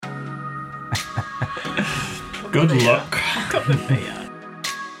Good luck.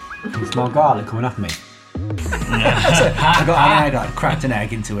 Can you smell garlic coming off me? I got an egg, I cracked an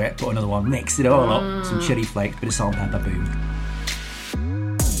egg into it, put another one, mixed it all up, some chilli flakes, bit of salt and pepper, boom.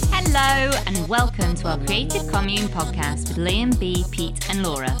 Hello and welcome to our Creative Commune podcast with Liam, B, Pete and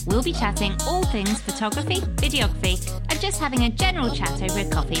Laura. We'll be chatting all things photography, videography and just having a general chat over a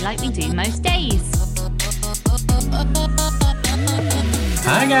coffee like we do most days.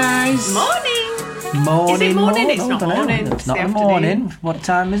 Hi guys. Morning! Morning. Is it morning? It's not morning. It's not the the afternoon. morning. What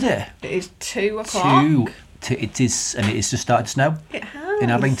time is it? It is 2 o'clock. It is, and it is just started to snow It has. in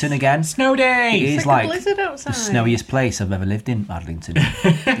Adlington again. Snow day. It is It's like a blizzard outside. the snowiest place I've ever lived in, Adlington.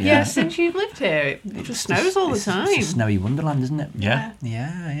 Yeah, since you've lived here, it just snows all the time. It's a snowy wonderland, isn't it? Yeah.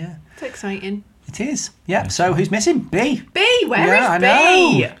 Yeah. It's exciting. It is. Yeah. So who's missing? B. B, where is I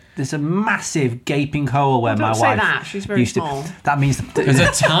B? know. There's a massive gaping hole where Don't my say wife that. She's very used to. small. That means There's a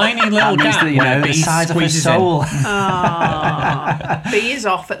tiny little that means gap that, you where know, the B size of her squeezes in. soul. B is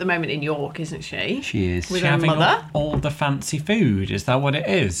off at the moment in York, isn't she? She is. With She her having mother. all the fancy food. Is that what it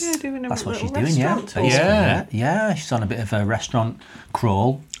is? Yeah, doing a That's what little she's doing, yeah. restaurant tour. Basically, Yeah. yeah. She's on a bit of a restaurant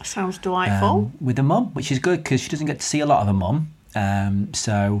crawl Sounds delightful. with her mum, which is good because she doesn't get to see a lot of her mum.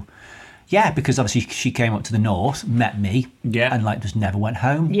 So, yeah, because obviously she came up to the north, met me, Yeah. and like just never went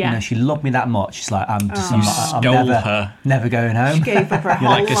home. Yeah. You know, she loved me that much. She's like, I'm stole her. never going home. She gave up her You're whole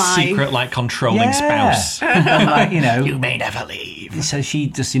like a life. secret, like controlling spouse. And like, you know, You may never leave. so she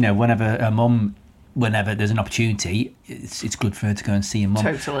just, you know, whenever her mum, whenever there's an opportunity, it's good for her to go and see her mum.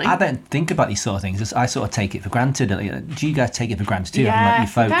 Totally. I don't think about these sort of things. I sort of take it for granted. Do you guys take it for granted too? Having, Yeah, like, your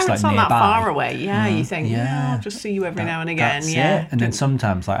folks parents like aren't nearby. that far away. Yeah, you think, Yeah. I'll just see you every now and again. That's Yeah. it. And then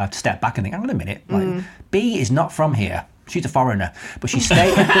sometimes like I have to step back and think, hang on a minute, like B is not from here. She's a foreigner, but she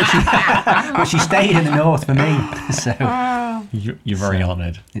stayed. but she stayed in the north for me. So You're very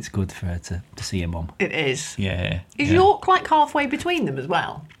honoured. it's good for her to see her mum. It is. Yeah. Is yeah. York like halfway between them as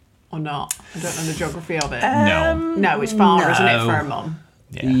well? Or not? I don't know the geography of it. No. No, it's far, isn't it, no. for a mum?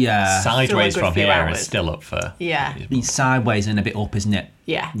 Yeah. Sideways Still a from good few here hours. is still up for. Yeah. It's sideways and a bit up, isn't it?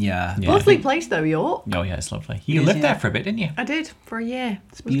 Yeah. Yeah. Yeah. Lovely place though, York. Oh yeah, it's lovely. You Is, lived yeah. there for a bit, didn't you? I did for a year.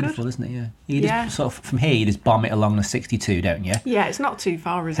 It's It was beautiful, good. isn't it? Yeah. You Yeah. just sort of from here, you just bomb it along the 62, don't you? Yeah, it's not too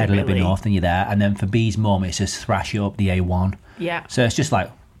far, is Head it a little bit really? north and you're there. And then for B's mum, it's just thrash you up the A1. Yeah. So it's just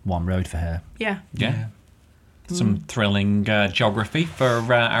like one road for her. Yeah. Yeah. Some thrilling geography for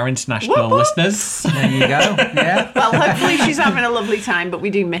our international Whoop, whoop. listeners. There you go. Yeah. Well, hopefully she's having a lovely time, but we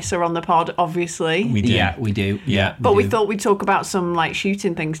do miss her on the pod, obviously. We do. Yeah, we do. Yeah. But we do. thought we'd talk about some like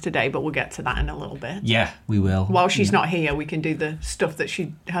shooting things today, but we'll get to that in a little bit. Yeah. we will. While she's not here, we can do the stuff that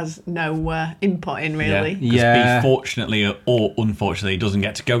she has no input in, really. Because Yeah. B, fortunately or unfortunately, doesn't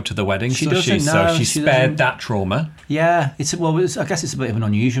get to go to the wedding. She does she? doesn't, So no, she she spared doesn't. that trauma. Yeah, I guess it's a bit of an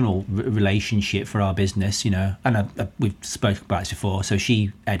unusual relationship for our business, you know. And we've spoken about this before. So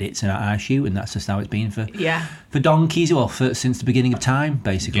she edits and I shoot, and that's just how it's been for Yeah. donkeys. Well, since the beginning of time,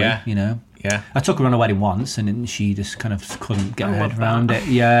 basically. Yeah. You know. Yeah. I took her on a wedding once, and then she just kind of couldn't get her love head that. around it.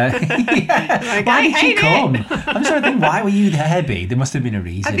 Yeah. Like, Why I did she hate it. come? I'm trying to think. Why were you there, B? There must have been a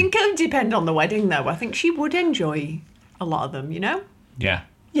reason. I think it would depend on the wedding, though. I think she would enjoy a lot of them, you know? Yeah.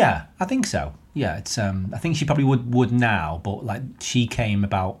 Yeah, I think so. Yeah, it's. I think she probably would now, but like she came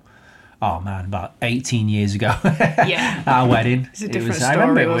about 18 years ago. Yeah. Our wedding. It's a different I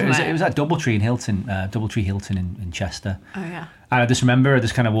remember story, wasn't it? It was at Doubletree in Hilton, Doubletree Hilton in Chester. Oh, yeah. And I just remember her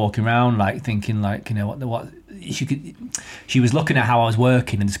just kind of walking around, like thinking, like, you know, what she was looking at how I was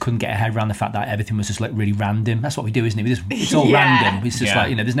working and just couldn't get her head around the fact that everything was just like really random. That's what we do, isn't it? It's all Yeah. random. It's just Yeah. like,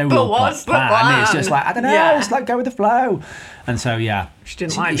 you know, there's no But real what's the plan. It's plan? just like, I don't know, Yeah. it's like go with the flow. And so, yeah. She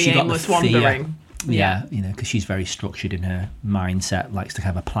didn't like the got aimless fear. wandering. Yeah, you know, because she's very structured in her mindset, likes to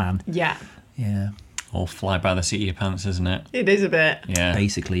have a plan. Yeah. Yeah, All fly by the seat of your pants, isn't it? It is a bit. Yeah.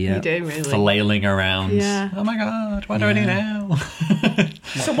 basically, yeah. You do, really. Flailing around. Yeah. Oh my God, what do I do now?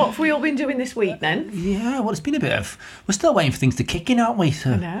 So what have we all been doing this week, then? Yeah, well, it's been a bit of. We're still waiting for things to kick in, aren't we?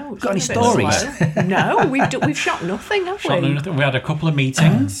 So, No. got any stories? No, we've shot nothing, have we? We had a couple of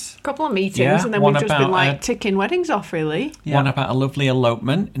meetings. A couple of meetings, Yeah, and then one we've just about, been like ticking weddings off, really. Yeah. One about a lovely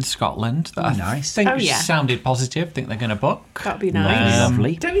elopement in Scotland that I Nice. think Oh, yeah. sounded positive. Think they're going to book. That'd be nice.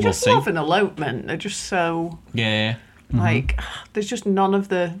 Lovely. Don't you We'll just see. love an elopement? They're just so Yeah. like there's just none of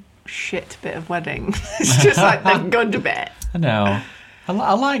the shit bit of wedding. It's just like the good bit. I know.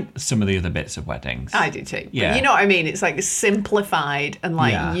 I like some of the other bits of weddings. I do too. Yeah. But you know what I mean? It's like simplified and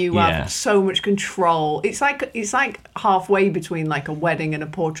like Yeah. you Yeah. have so much control. It's like halfway between like a wedding and a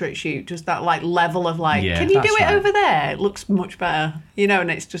portrait shoot. Just that like level of like, Yeah, can you do that's it right. over there? It looks much better. You know,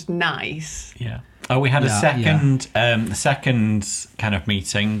 and it's just nice. Yeah. Oh, we had a Yeah, second. The second kind of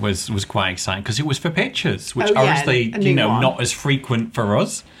meeting was quite exciting because it was for pictures, which Oh, yeah, obviously a new one. not as frequent for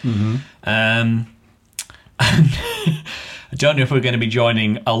us. And I don't know if we're going to be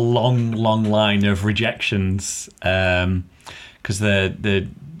joining a long line of rejections because the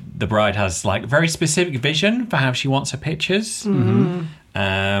bride has like very specific vision for how she wants her pictures.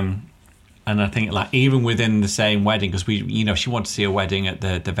 And I think like even within the same wedding, because she wanted to see a wedding at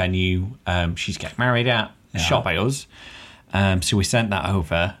the venue she's getting married at, shot by us. So we sent that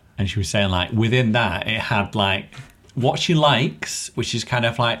over, and she was saying like within that it had like what she likes, which is kind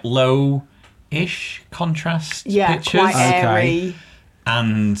of like low-ish contrast pictures. Quite airy.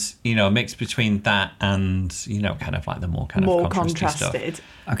 And, a mix between that and, kind of like the more kind More of contrasted. stuff.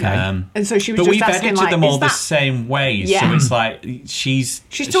 Okay. And so she was But just we've asking, edited like, them all is the that... same way. Yeah. So it's like she's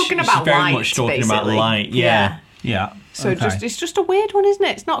talking about very light, much talking about basically. light. Yeah. Yeah. So okay. it's just a weird one, isn't it?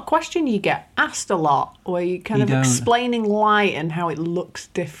 It's not a question you get asked a lot, where you kind You of don't. explaining light and how it looks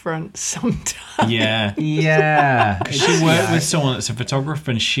different sometimes. Yeah. Yeah. She worked with someone that's a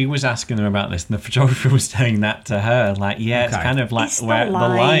photographer, and she was asking them about this, and the photographer was saying that to her. Like, it's Okay. kind of like It's the where the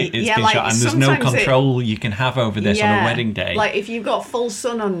light. light is Yeah, being like, shot, and there's no sometimes control you can have over this on a wedding day. Like if you've got full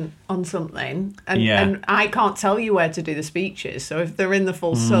sun on something, and, Yeah. and I can't tell you where to do the speeches, so if they're in the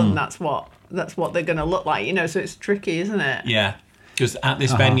full sun, that's what they're going to look like, so it's tricky, isn't it? Yeah, because at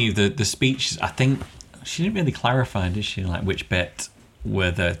this venue, the speeches, I think she didn't really clarify, did she? Like which bit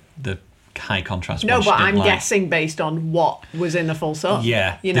were the high contrast. No, ones she but didn't I'm like. guessing based on what was in the full sun.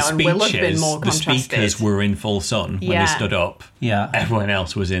 Yeah, and will have been more the contrasted. speakers were in full sun when Yeah. they stood up. Yeah. Everyone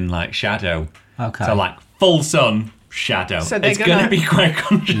else was in like shadow. Okay. So like full sun, shadow. So they're it's going to gonna- be quite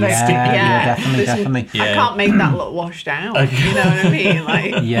contrasting. Yeah, definitely. I can't make that look washed out. You know what I mean?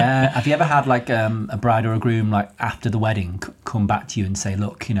 Like, Yeah. Have you ever had like a bride or a groom like after the wedding come back to you and say,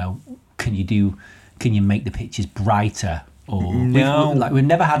 look, can you make the pictures brighter? Or No. we've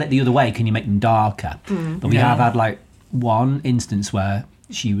never had it the other way. Can you make them darker? But we have had like one instance where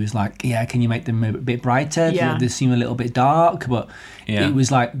she was like, yeah, can you make them a bit brighter? Yeah. They seem a little bit dark, but Yeah.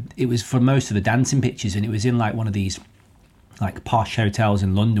 it was for most of the dancing pictures, and it was in like one of these like posh hotels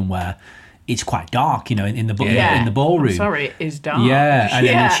in London where it's quite dark, in the ballroom. I'm sorry, it is dark. Yeah, and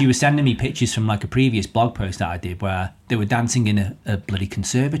Yeah. then she was sending me pictures from like a previous blog post that I did where they were dancing in a bloody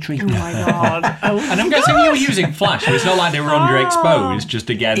conservatory. Oh my god. Oh, And I'm guessing you were using flash. It's not like they were underexposed. Just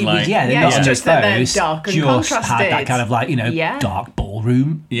again, It like was, they're Yeah, not it's just that they're underexposed, dark and just had that contrasted. kind of like, Yeah. dark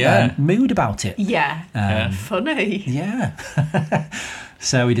ballroom Yeah. mood about it. Yeah. Funny. Yeah.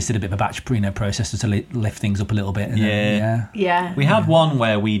 So we just did a bit of a batch process to lift things up a little bit. And then, Yeah. we had one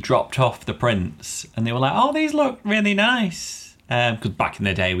where we dropped off the prints, and they were like, "Oh, these look really nice." Because back in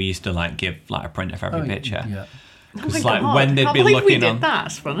the day, we used to like give like a print of every picture. Yeah. Because Oh my like God. when they'd Can't been believe we looking did on that.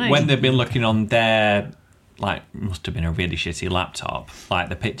 It's funny. when they'd been looking on their like must have been a really shitty laptop, like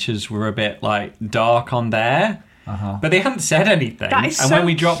the pictures were a bit like dark on there. But they hadn't said anything. That is and so when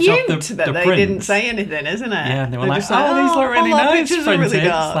we dropped cute off the that they prints, didn't say anything, isn't it? yeah, they were They're like, just "Oh, these look really all our nice pictures are printed." really It's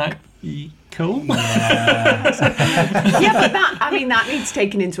dark. like, cool. Yeah, but that needs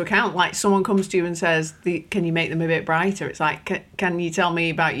taken into account. Like someone comes to you and says, "Can you make them a bit brighter?" It's like, "Can you tell me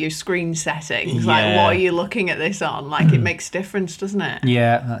about your screen settings? Like, Yeah. what are you looking at this on?" Like, it makes a difference, doesn't it?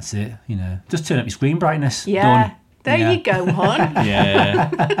 Yeah, that's it. Just turn up your screen brightness. Yeah. Done. There Yeah. you go, hon.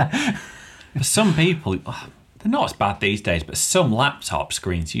 Yeah. For some people, they're not as bad these days, but some laptop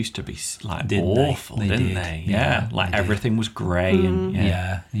screens used to be like Didn't they? awful, They didn't did. they? Yeah, Yeah, like they did. everything was grey and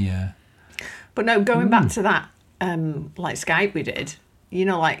Yeah. But no, going back to that, like Skype we did,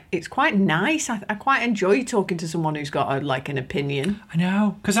 like it's quite nice. I quite enjoy talking to someone who's got an opinion. I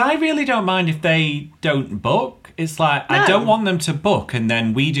know, because I really don't mind if they don't book. It's like I don't want them to book and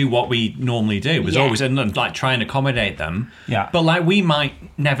then we do what we normally do. It's Yeah. always and like try and accommodate them. Yeah. But like we might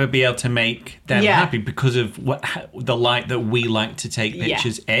never be able to make them Yeah. happy because of the light that we like to take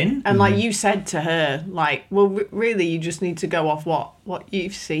pictures in. And like you said to her, like, well, really, you just need to go off what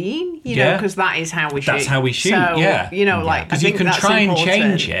you've seen, Yeah. because that is how we shoot. That's how we shoot, So, yeah. like, I Because you think can that's try and important.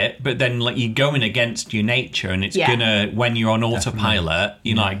 change it, but then like you're going against your nature, and it's Yeah. gonna when you're on autopilot,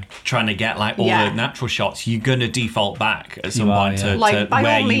 you're like trying to get like all Yeah. the natural shots. You're gonna default back at some You are, point yeah. to Like, by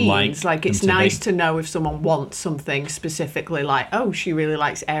where all you means, like. it's them to nice be. to know if someone wants something specifically, like, oh, she really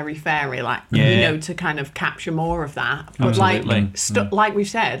likes airy fairy, like, Yeah. to kind of capture more of that. But Absolutely. like, like we've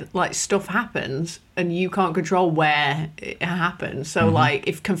said, like, stuff happens. and you can't control where it happens. So, like,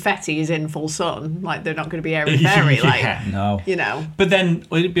 if confetti is in full sun, like, they're not going to be airy fairy, like, No. you know. But then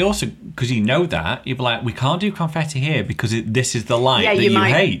it'd be also, because you know that, you'd be like, we can't do confetti here because this is the light that you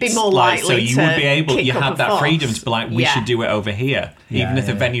might hate. be more like, so likely you to would be able, kick you up have a that fuss. freedom to be like, we Yeah. should do it over here. Even if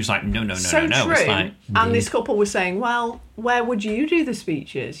the yeah. venue's like, no. So true. It's like, and this couple was saying, well, where would you do the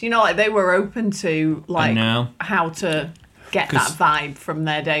speeches? You know, like, they were open to, like, know. how to get that 'Cause- vibe from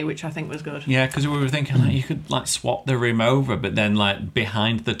their day, which I think was good. yeah, because we were thinking like you could like swap the room over, but then like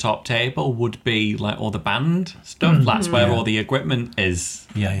behind the top table would be like all the band stuff. That's where all the equipment is.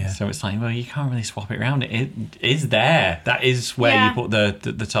 Yeah. So it's like, well, you can't really swap it around. It is there. That is where Yeah. you put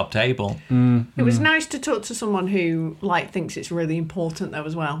the top table. It was nice to talk to someone who, like, thinks it's really important, though,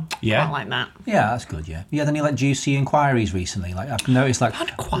 as well. Yeah. Quite like that. Yeah, that's good. Yeah. You had any like juicy inquiries recently? Like I've noticed, like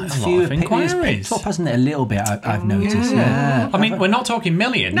Had quite a lot few of it's inquiries. picked up, hasn't it? A little bit. I've noticed. Yeah. I mean, we're not talking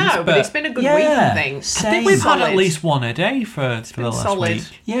millions. No, but it's been a good week, I think. I think we've had at Solid. least one a day for the last solid. week.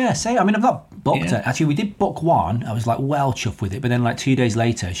 Yeah, I mean, I've not booked Yeah. it. Actually, we did book one. I was like, well chuffed with it. But then, like 2 days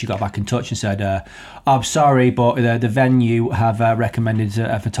later, she got back in touch and said, I'm sorry, but the venue have recommended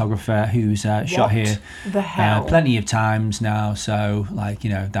a photographer who's shot What here the hell? plenty of times now. So, like, you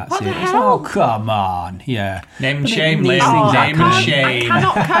know, that's What it. the It's, hell? oh, come on. Yeah. Name and But shame, these Liam. things Name happen. and shame. I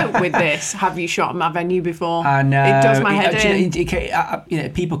cannot cope with this. Have you shot at my venue before? I know. It does my head in. You know,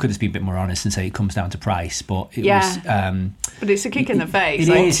 people could just be a bit more honest and say it comes down to price, but it Yeah. was... But it's a kick in the face,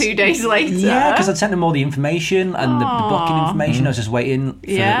 It like is. 2 days later. Yeah, because I'd sent them all the information and the booking Aw. information. I was just waiting for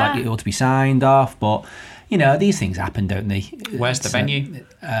Yeah. it all to be signed off. But, you know, these things happen, don't they? Where's the venue?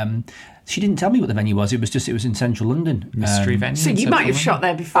 She didn't tell me what the venue was. It was in central London. Mystery venue. So you might have shot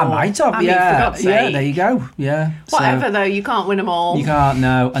there before. I might have, I mean, for yeah. God's Yeah, sake. there you go. Yeah. So, Whatever, though, you can't win them all. you can't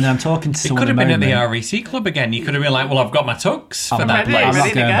know. And then I'm talking to It someone could have been at the moment. REC club again. You could have been like, well, I've got my tux for I'm that ready, place. I'm ready not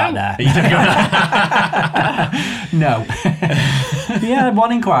to going go. back Are you gonna go there. No. Yeah,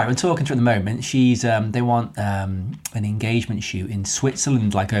 one inquiry. I'm talking to her at the moment. She's they want an engagement shoot in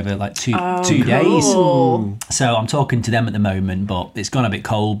Switzerland, like over like two days. Cool. So I'm talking to them at the moment, but it's gone a bit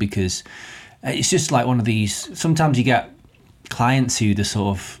cold because it's just like one of these. Sometimes you get clients who the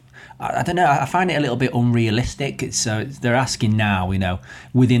sort of. I don't know. I find it a little bit unrealistic. They're asking now, you know,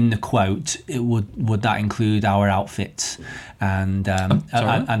 within the quote, would that include our outfits and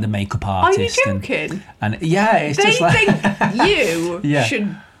the makeup Are you artist? joking? And yeah, it's They just like think you Yeah.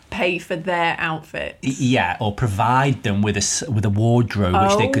 should pay for their outfit. yeah, or provide them with a wardrobe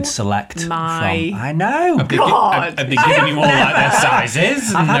which they could Oh select my from. I know. God. Have they given you all like their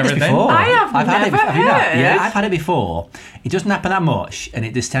sizes I've and had this everything? before. I have I've had it never before. Have you not? heard. Yeah, I've had it before. It doesn't happen that much, and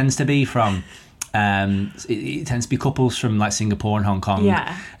it just tends to be from. It tends to be couples from like Singapore and Hong Kong.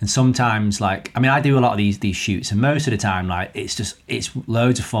 Yeah. And sometimes, like, I mean, I do a lot of these shoots, and most of the time, like, it's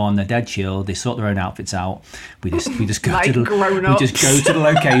loads of fun. They're dead chill. They sort their own outfits out. We just go Like to the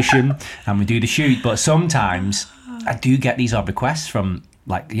location and we do the shoot. But sometimes I do get these odd requests from.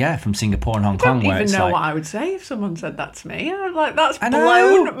 From Singapore and Hong I Kong, don't where even it's know like, what I would say if someone said that to me. I'm like, that's I know.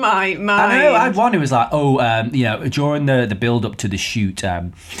 blown my mind. I know. I had one who was like, during the build up to the shoot,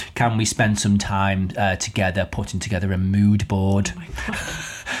 can we spend some time together putting together a mood board?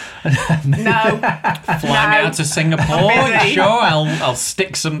 No. Fly me out to Singapore. busy. Sure, I'll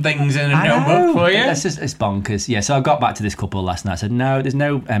stick some things in a I notebook know. for you. It's bonkers. Yeah, so I got back to this couple last night. I said, no, there's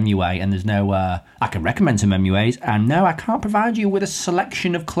no MUA and there's no, I can recommend some MUAs. And no, I can't provide you with a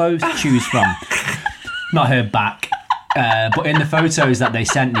selection of clothes to choose from. Not heard back. But in the photos that they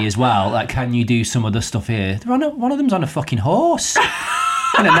sent me as well, like, can you do some other stuff here? One of them's on a fucking horse.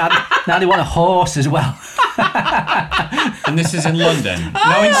 You know, now they want a horse as well. And this is in London. Oh,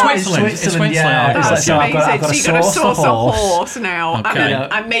 No, in Switzerland. It's Switzerland, yeah. Oh, It's God. like, so I've got Amazing. to So you've got to source source the a horse. horse now. Okay.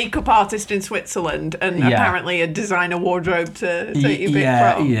 I'm a makeup artist in Switzerland and Yeah. apparently a designer wardrobe to take you a bit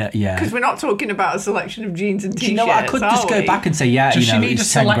Yeah, from. yeah. Because we're not talking about a selection of jeans and Do t-shirts, you know what? I could just go back and say, yeah, Does you know, she need a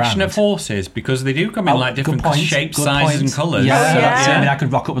it's 10 selection grand. of horses? Because they do come in like Good different point, shapes, good sizes, point. and colours. Yeah, Oh, yeah. so, I mean, I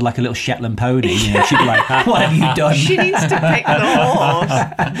could rock up with like a little Shetland pony. You know, she'd be like, "What have you done?" She needs to pick the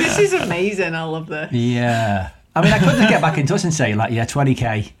horse. This is amazing. I love this. Yeah. I mean, I could just get back in touch and say, like, yeah,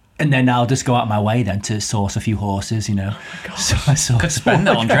 20k. And then I'll just go out my way then to source a few horses, you know. So I source Could spend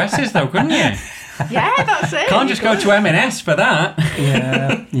that on dresses though, couldn't you? Yeah, that's it. Can't just go to M&S for that.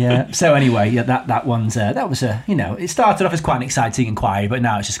 Yeah. So anyway, yeah, that one's that was a, you know, it started off as quite an exciting inquiry, but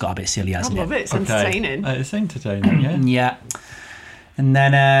now it's just got a bit silly, I hasn't love it? it. It's entertaining. It's entertaining, yeah. Yeah. And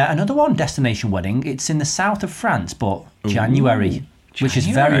then another one, destination wedding. It's in the south of France, but January, which is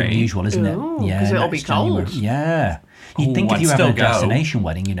very January? unusual, isn't it? Ooh, 'cause it'll be next January. cold. Yeah. You'd Ooh, think if I'd you were having a still go. destination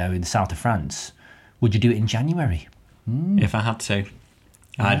wedding, you know, in the south of France, would you do it in January? If I had to.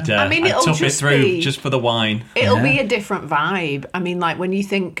 I'd it'll tough it just through be- just for the wine. It'll be a different vibe. I mean, like when you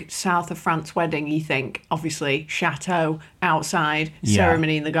think South of France wedding, you think obviously chateau, outside,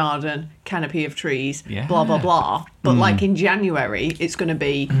 ceremony in the garden, canopy of trees, blah, blah, blah. But like in January, it's going to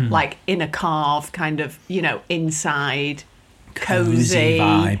be like in a carve kind of, inside, cozy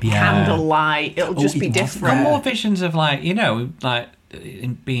vibe, candlelight. It'll just be I've different. got more visions of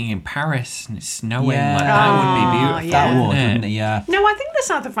being in Paris and it's snowing. Yeah. That would be beautiful. That would, wouldn't wouldn't it? it? Yeah. No, I think the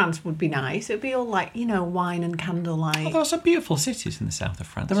south of France would be nice. It'd be all like, wine and candlelight. Oh, there are some beautiful cities in the south of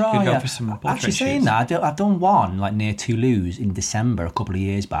France. There You are, could go yeah. for some Actually, portrait saying shoots. that, I've done one like near Toulouse in December a couple of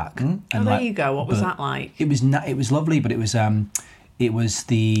years back. And There you go. What was that like? It was it was lovely, but it was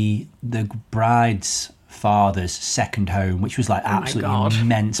the bride's father's second home, which was like God. absolutely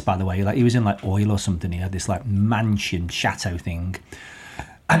immense. By the way, like he was in like oil or something. He had this like mansion chateau thing.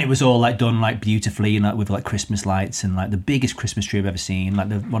 And it was all like done like beautifully and like with like Christmas lights and like the biggest Christmas tree I've ever seen, like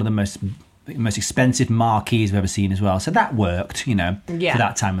one of the most expensive marquees I've ever seen as well. So that worked, for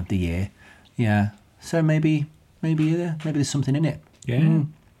that time of the year. Yeah. So maybe there's something in it. Yeah.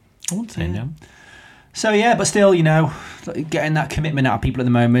 I won't say no. So yeah, but still, getting that commitment out of people at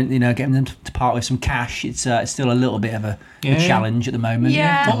the moment, getting them to part with some cash, it's still a little bit of a challenge at the moment.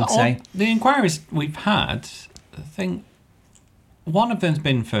 Yeah. I would say. The inquiries we've had, I think one of them's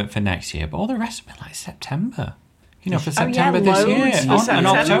been for next year, but all the rest have been like September. For September this year. Loads for September, And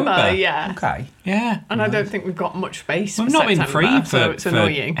October. yeah. Okay. Yeah. And I don't think we've got much space We've for not been September, free so it's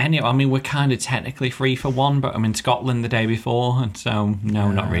annoying. we're kind of technically free for one, but I'm in Scotland the day before, and so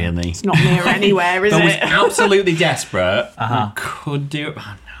no, not really. It's not near anywhere, is But was it? absolutely desperate. We could do it.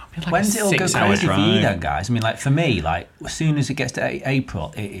 Oh, no, it'd be like When's a it all go 6-hour crazy for you drive. then, guys? I mean, like for me, like as soon as it gets to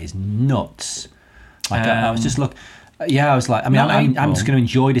April, it is nuts. Like I was just I was like, I mean, Not I'm April. just going to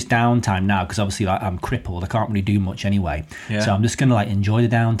enjoy this downtime now because obviously like, I'm crippled. I can't really do much anyway. Yeah. So I'm just going to like enjoy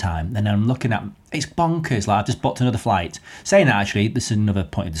the downtime. And then I'm looking at, it's bonkers. Like I've just booked another flight. Saying that actually, this is another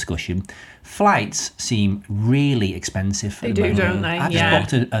point of discussion. Flights seem really expensive. They do, don't they? I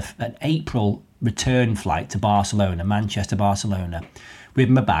just booked an April return flight to Barcelona, Manchester, Barcelona, with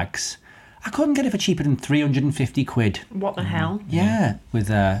my bags. I couldn't get it for cheaper than 350 quid. What the hell? Yeah,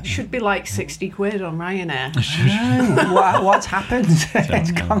 with Should be like 60 quid on Ryanair. what's happened?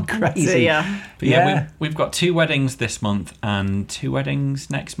 It's gone crazy. See ya. But yeah, we've got 2 weddings this month and 2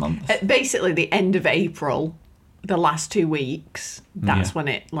 weddings next month. At basically the end of April, the last 2 weeks, that's when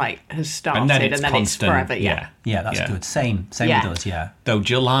it has started, And then it's it's constant. forever. Yeah. Yeah, that's good. Same Yeah. with us. Yeah. Though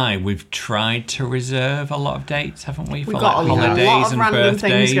July, we've tried to reserve a lot of dates, haven't we? For We've got a holidays lot of and random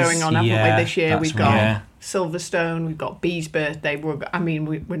birthdays. things going on, haven't Yeah, we, this year? that's We've got right. Silverstone, we've got Bee's birthday.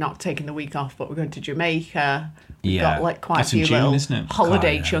 We're not taking the week off, but we're going to Jamaica. We've Yeah. got quite That's a in few June, little isn't it? holiday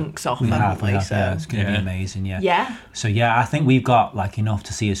Quite, yeah. chunks off, We haven't we? have, So yeah, it's going to Yeah. be amazing. Yeah. yeah, So yeah, I think we've got enough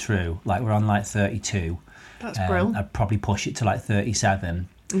to see us through. Like we're on 32. that's brilliant. I'd probably push it to 37.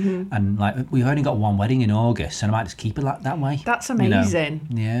 Mm-hmm. And we've only got one wedding in August, and I might just keep it that way. That's you know? amazing.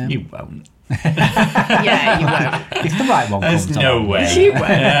 Yeah. You won't. Yeah, you won't. If the right one There's comes no along. way. You won't.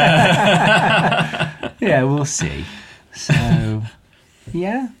 Yeah, we'll see. So,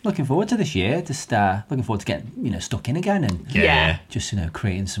 yeah, looking forward to this year. Just looking forward to getting stuck in again and Yeah. just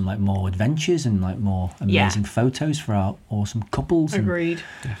creating some more adventures and more amazing photos for our awesome couples. And Agreed.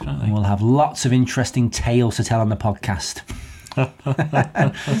 we'll have lots of interesting tales to tell on the podcast.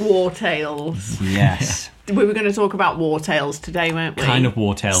 War tales. Yes, We were going to talk about war tales today, weren't we? Kind of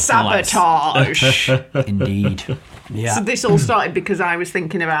war tales. Sabotage. indeed. Yeah. So this all started because I was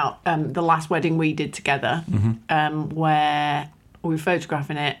thinking about the last wedding we did together, where we were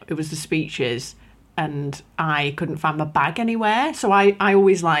photographing it. It was the speeches, and I couldn't find my bag anywhere. So I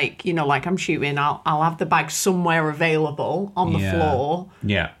always I'm shooting. I'll have the bag somewhere available on the Yeah. floor.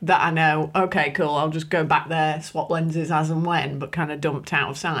 Yeah. That I know. Okay, cool. I'll just go back there, swap lenses as and when, but kind of dumped out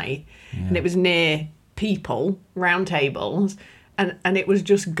of sight. And it was near people, round tables. And it was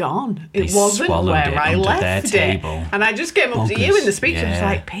just gone. It They wasn't swallowed where it I under left their it. table. And I just came up to you in the speech and was Yeah.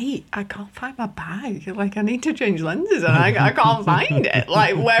 like, Pete, I can't find my bag. I need to change lenses and I can't find it.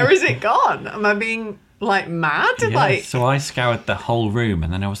 Where is it gone? Am I being mad? Yeah, so I scoured the whole room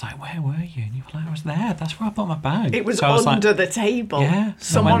and then I was like, where were you? And you were like, I was there. That's where I put my bag. it was so I was under like, the table. Yeah.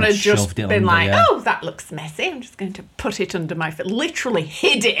 Someone had just shoved it been under, yeah. oh, that looks messy. I'm just going to put it under my feet. Literally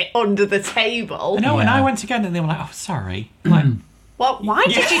hid it under the table. I know, and Yeah. I went to get it and they were like, oh, sorry. Like, Well, why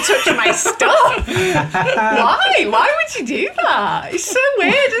did you touch my stuff? Why? Why would you do that? It's so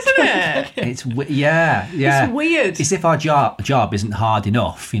weird, isn't it? It's yeah. It's weird. It's if our job isn't hard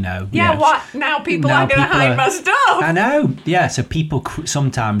enough, Yeah, what? Now people Now are going to people hide are- my stuff. I know. Yeah, so people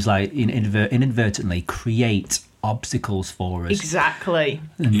sometimes inadvertently create obstacles for us. Exactly.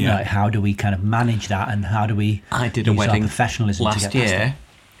 And like, how do we kind of manage that, and how do we I did a use our wedding professionalism last to get past year,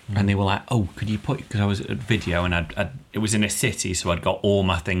 and they were like, "Oh, could you put?" Because I was at a video, and it was in a city, so I'd got all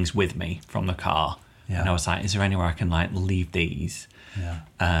my things with me from the car, and I was like, "Is there anywhere I can like leave these?" Yeah.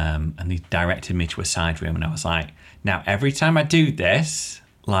 And they directed me to a side room, and I was like, "Now every time I do this,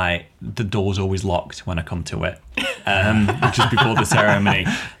 like the door's always locked when I come to it, just before the ceremony.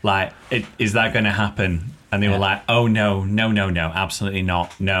 Like, is that going to happen?" And they were like, "Oh no, absolutely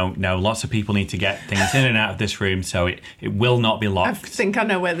not. No. Lots of people need to get things in and out of this room, so it will not be locked." I think I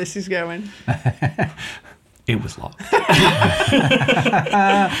know where this is going. It was locked.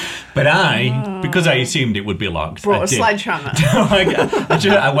 But because I assumed it would be locked, brought a sledgehammer.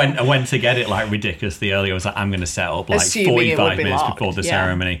 I went to get it like ridiculously early. I was like, I'm going to set up like Assuming 45 minutes locked, before the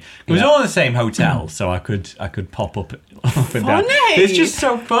ceremony. It was all in the same hotel, so I could pop up and down. It's just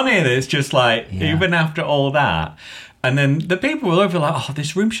so funny that it's just like, even after all that. And then the people were over like, "Oh,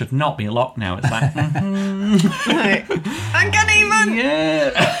 this room should not be locked now." It's like, Like, I can't even.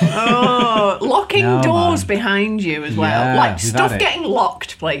 yeah. Oh, locking doors behind you as well. Yeah, like we've stuff had it. getting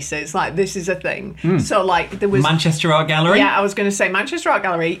locked places. Like this is a thing. So like there was Manchester Art Gallery. Yeah, I was going to say Manchester Art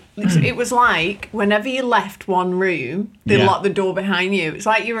Gallery. It was like whenever you left one room, they locked the door behind you. It's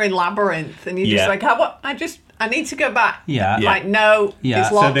like you were in Labyrinth, and you're just like, I need to go back. Yeah. Like, no,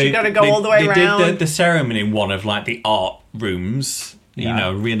 it's locked. You got to go all the way around. They did the ceremony in one of like the art rooms. You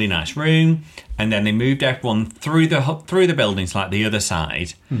know, really nice room, and then they moved everyone through the buildings, like the other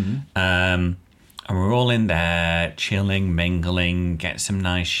side. And we're all in there chilling, mingling, get some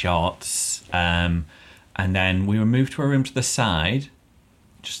nice shots. And then we were moved to a room to the side,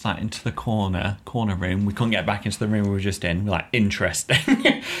 just like into the corner room. We couldn't get back into the room we were just in. We're like, interesting.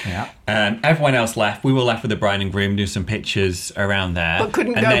 Everyone else left. We were left with the bride and groom, doing some pictures around there. But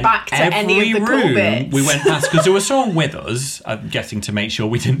couldn't and go then back to any of the cool bits. We went past, because there was someone with us, I'm guessing to make sure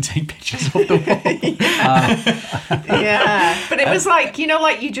we didn't take pictures of the wall. Yeah. But it was like, you know,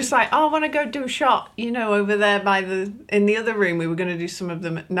 like you just like, oh, I want to go do a shot, you know, over there in the other room. We were going to do some of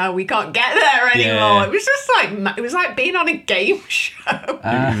them. No, we can't get there anymore. Yeah. It was just like, it was like being on a game show.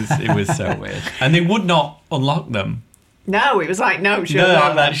 It was so weird. And they would not unlock them. No, it was like, no, sure.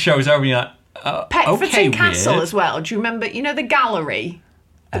 That show's over and you're like, Petherton Castle weird. as well. Do you remember, you know, the gallery?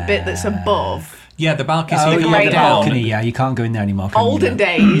 The bit that's above? Yeah, the balcony. Oh, so you can yeah, look the down. balcony. Yeah, you can't go in there anymore. Can Olden you?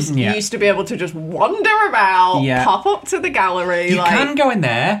 days, Yeah. you used to be able to just wander about, pop up to the gallery. You can go in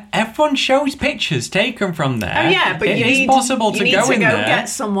there. Everyone shows pictures taken from there. Oh yeah, but it is possible to go in there. You need to go get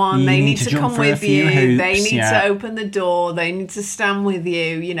someone. They need to come with you. Hoops, they need to open the door. They need to stand with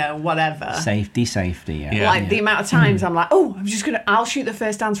you. You know, whatever. Safety. Yeah. Like the amount of times I'm like, oh, I'll shoot the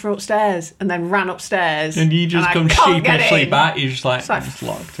first dance for upstairs, and then ran upstairs, and you just come sheepishly back. You're just like, it's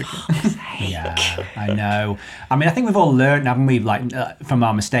locked. Yeah, I know. I mean, I think we've all learned, haven't we, like from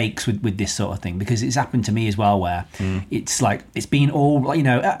our mistakes with this sort of thing, because it's happened to me as well, where it's like it's been all like, you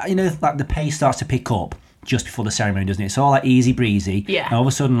know, like the pace starts to pick up just before the ceremony, doesn't it? It's all like easy breezy. Yeah. And all of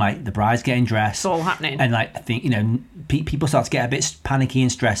a sudden, like the bride's getting dressed. It's all happening. And like I think, you know, people start to get a bit panicky and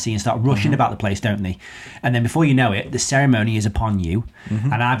stressy and start rushing about the place, don't they? And then before you know it, the ceremony is upon you.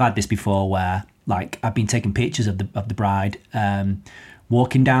 And I've had this before where like I've been taking pictures of the bride,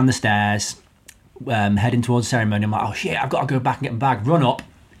 walking down the stairs, heading towards the ceremony. I'm like, oh shit, I've got to go back and get my bag. Run up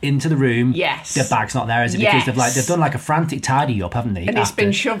into the room. Yes. The bag's not there, is it? Because they've done like a frantic tidy up, haven't they? And it's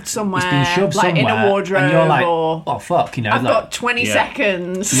been shoved somewhere. It's been shoved like somewhere. in a wardrobe. And you're like, or, oh fuck, you know. I've like, got 20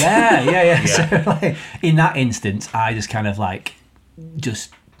 seconds. Yeah. So like, in that instance, I just kind of like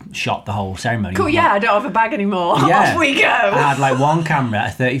just shot the whole ceremony. Cool, I don't have a bag anymore. Yeah. Off we go. I had like one camera, a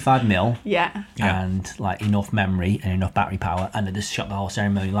 35mm. Yeah. And like enough memory and enough battery power, and I just shot the whole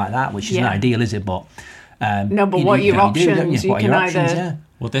ceremony like that, which isn't ideal, is it? But no, but what are your options? You can either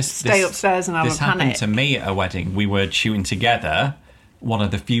this stay upstairs and have a panic. This happened to me at a wedding. We were shooting together. One of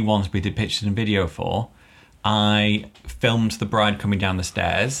the few ones we did pictures and video for. I filmed the bride coming down the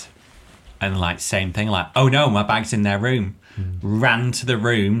stairs, and like same thing, like, oh no, my bag's in their room. Ran to the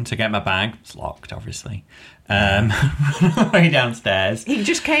room to get my bag. It's locked, obviously. Way downstairs. He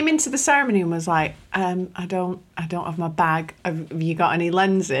just came into the ceremony and was like, I don't have my bag. Have you got any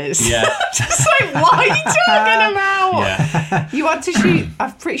lenses? Yeah. Just like, what are you talking about? Yeah. You had to shoot.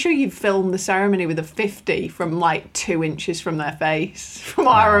 I'm pretty sure you filmed the ceremony with a 50 from like 2 inches from their face. From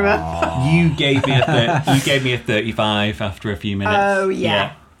what I remember. You gave me a 35 after a few minutes. Oh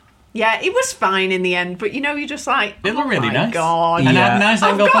yeah. Yeah, it was fine in the end, but you know, you're just like, it looked really nice. God. And I had a nice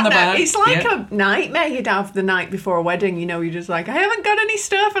angle from the back. It's like a nightmare you'd have the night before a wedding, you know, you're just like, I haven't got any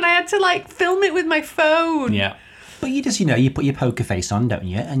stuff, and I had to like film it with my phone. Yeah. But you just, you put your poker face on, don't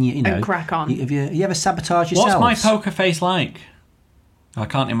you? And and crack on. Have you ever sabotaged yourself? What's my poker face like? I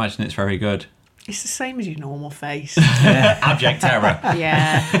can't imagine it's very good. It's the same as your normal face. Abject terror.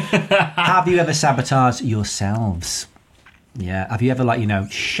 Yeah. Have you ever sabotaged yourselves? Yeah. Have you ever,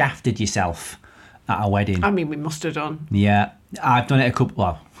 shafted yourself at a wedding? I mean, we must have done. Yeah. I've done it quite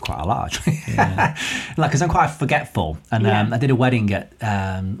a lot, actually. Yeah. Because I'm quite forgetful. And I did a wedding at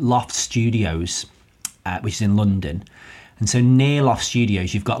Loft Studios, which is in London. And so near Loft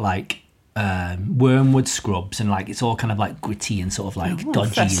Studios, you've got wormwood scrubs, and it's all kind of gritty and sort of dodgy.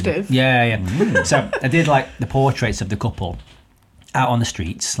 Festive. Yeah. So I did the portraits of the couple out on the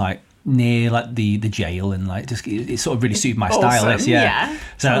streets, near the jail, and just it sort of really suited my style. Awesome. Yeah.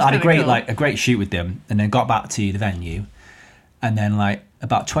 So Sounds I had cool. a great shoot with them, and then got back to the venue, and then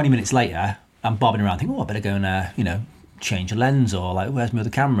about 20 minutes later, I'm bobbing around thinking, I better go and change a lens, or where's my other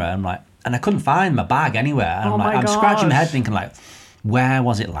camera? And I couldn't find my bag anywhere. And I'm scratching my head thinking where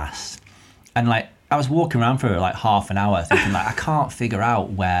was it last? And I was walking around for half an hour thinking I can't figure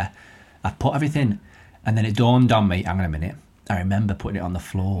out where I've put everything. And then it dawned on me, hang on a minute, I remember putting it on the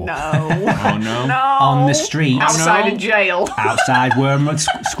floor. No. Oh no. No. On the street. Outside of jail. Outside Wormwood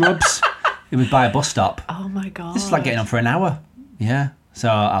Scrubs. It was by a bus stop. Oh my God. This is getting on for an hour. Yeah. So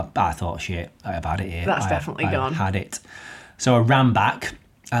I thought, shit, I've had it here. That's definitely gone. I had it. So I ran back,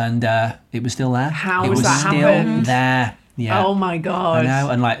 and it was still there. How it has was that still happened? there. Yeah. Oh my God.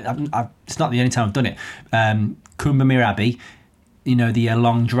 I know, and it's not the only time I've done it. Cumbermere Abbey, the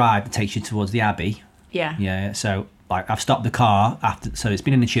long drive that takes you towards the Abbey. Yeah. Yeah. So I've stopped the car after. So it's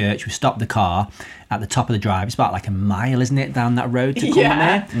been in the church. We stopped the car at the top of the drive. It's about a mile, isn't it, down that road to Cumbermere?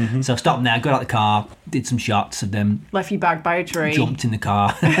 Yeah. Mm-hmm. So I stopped there, got out the car, did some shots of them. Left your bag by a tree. Jumped in the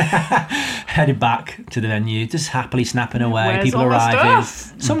car, headed back to the venue, just happily snapping away. Where's People all the arriving.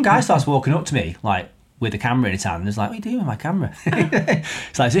 stuff? Some guy starts walking up to me, with a camera in his hand, and is what are you doing with my camera?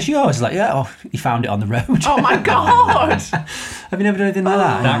 It's is this yours? It's yeah, he found it on the road. Oh my God. Have you never done anything like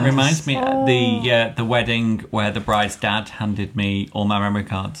that? That reminds me the wedding where the bride's dad handed me all my memory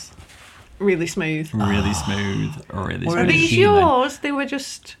cards. Really smooth. Really smooth. Really Or Are smooth. really these human. yours? They were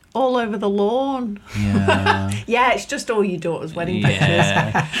just all over the lawn. Yeah. Yeah, it's just all your daughter's wedding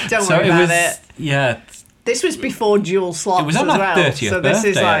Yeah. pictures. Don't So worry it about was. it. Yeah. This was before dual slots It was on as my well. 30th so birthday, this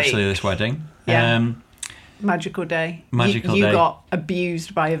is actually, this wedding. Yeah. Magical day. Magical you day. got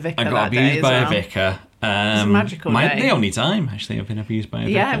abused by a vicar I got that day abused as by well. a vicar. a magical day. The only time, actually, I've been abused by a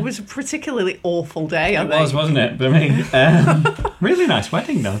vicar. Yeah, it was a particularly awful day, I It think. was, wasn't it? For me. Really nice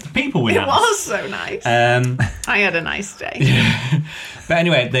wedding, though. The people were It nice. was so nice. I had a nice day. But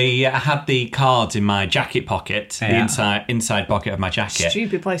anyway, I had the cards in my jacket pocket, Yeah. the inside pocket of my jacket.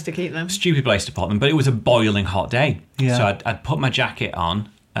 Stupid place to keep them. Stupid place to put them, but it was a boiling hot day. Yeah. So I'd put my jacket on,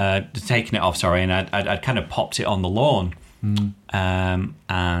 taken it off, sorry, and I'd kind of popped it on the lawn. And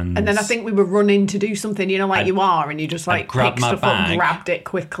then I think we were running to do something, you are, and you just grabbed picked my stuff bag up, grabbed it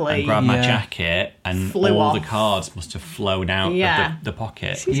quickly. I grabbed my Yeah. jacket, and Flew all the off. cards must have flown out Yeah. of the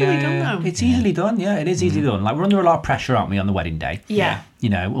pocket. It's easily done though. It's easily done, yeah. It is easily done. We're under a lot of pressure, aren't we, on the wedding day? Yeah.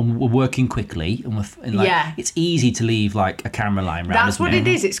 And we're working quickly, and Yeah. it's easy to leave a camera line round. That's what it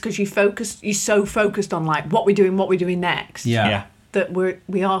is. It's because you're so focused on what we're doing next. Yeah. Yeah. That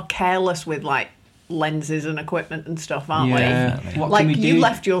we are careless with lenses and equipment and stuff, aren't Yeah. Definitely. What can we you do?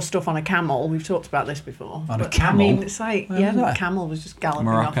 left your stuff on a camel. We've talked about this before. On a But, camel? I mean, it's Where was the that? camel was just galloping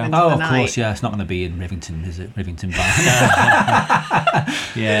Morocco. off into Oh, the of night. course, yeah. It's not going to be in Rivington, is it? Rivington Bar.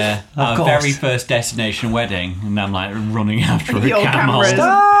 Yeah. Our course. very first destination wedding, and I'm running after a Your camel. cameras.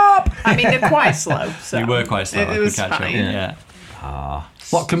 Stop! I mean, they're quite slow. So We were quite slow. It I could was catch up. fine. Yeah.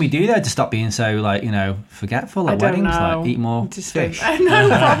 What can we do there to stop being so forgetful at I don't weddings? know. Eat more Just fish. No,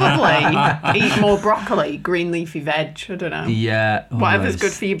 probably eat more broccoli, green leafy veg. I don't know. Yeah. all Whatever's those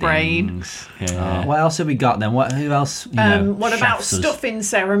good for your brain. things. Yeah. What else have we got then? Who else? What about chefs us? stuff in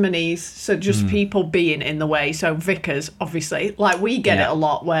ceremonies? So just people being in the way. So vicars, obviously, we get Yeah. it a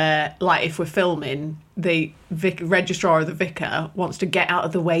lot where, if we're filming, the registrar or the vicar wants to get out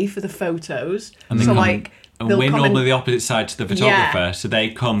of the way for the photos. And So And they'll we're come normally and- the opposite side to the photographer, Yeah. so they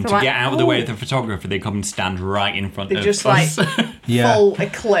come So to like, get out of the way ooh. of the photographer. They come and stand right in front They're of just us. Yeah. full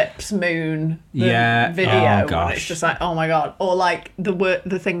eclipse moon the Yeah. video. Oh, And gosh. it's just oh my God. Or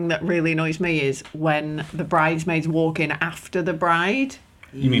the thing that really annoys me is when the bridesmaids walk in after the bride.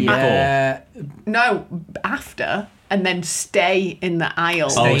 You mean before? Yeah. No, after, and then stay in the aisle.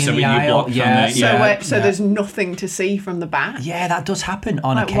 Stay Oh, in so the you aisle, block from yeah. the... So, Yeah. so there's nothing to see from the back. Yeah, that does happen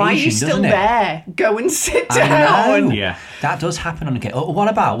on occasion, Why are you still doesn't it? there? Go and sit I down. know. Yeah. That does happen on occasion. What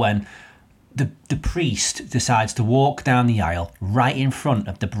about when the priest decides to walk down the aisle right in front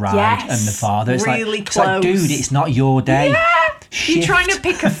of the bride and the father. It's really like, close. It's like, dude, it's not your day. Yeah. Shift. You're trying to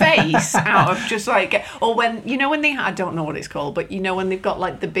pick a face out of just like, or when, when they, I don't know what it's called, but when they've got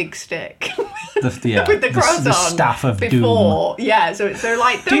like the big stick with the cross the on. staff of before, doom. Yeah, so they're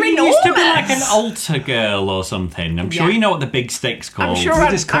like, they're Didn't it enormous. used to be like an altar girl or something? I'm sure you know what the big stick's called. I'm sure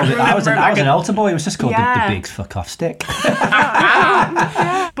I was an altar boy. It was just called the big fuck off stick.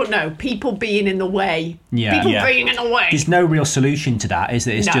 But no, people being in the way. Yeah. People being in the way. There's no real solution to that, is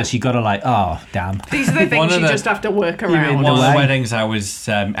it? It's just, you got to like, oh, damn. These are the things you just have to work around. One of the weddings I was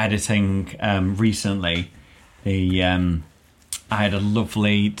editing recently, I had a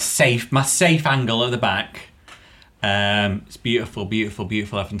lovely my safe angle at the back. It's beautiful, beautiful,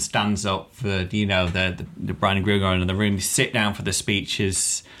 beautiful. Everyone stands up for the bride and groom going in the room. They sit down for the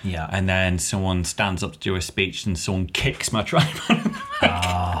speeches, and then someone stands up to do a speech, and someone kicks my tripod.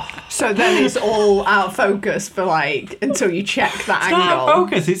 So then it's all out of focus for until you check that angle. It's not out of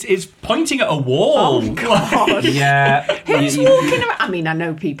focus. It's pointing at a wall. Oh God! Yeah. Who's walking around? I mean, I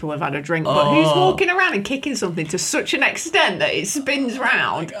know people have had a drink, but who's walking around and kicking something to such an extent that it spins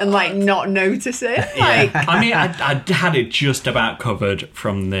round and not notice it? I mean, I had it just about covered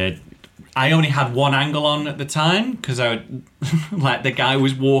from the. I only had one angle on at the time because the guy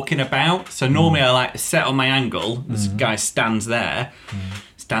was walking about. So normally I set on my angle. This guy stands there,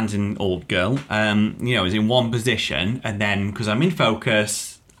 stands in old girl. Is in one position, and then because I'm in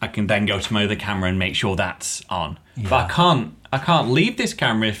focus, I can then go to my other camera and make sure that's on. Yeah. But I can't leave this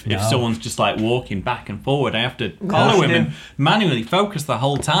camera if someone's just walking back and forward. I have to follow him and manually focus the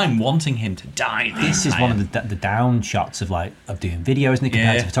whole time, wanting him to die. This is one of the down shots of doing videos, isn't it,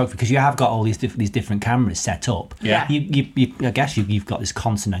 compared to photography, because you have got all these different cameras set up. Yeah. You I guess you've got this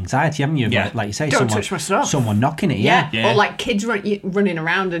constant anxiety, haven't you? Yeah. Like you say, Don't touch my stuff. Someone knocking it. Yeah. Or kids running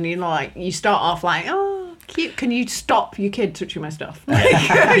around, and you start off oh, cute. Can you stop your kid touching my stuff?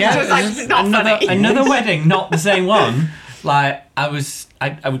 It's not funny. Another wedding, not the same one. I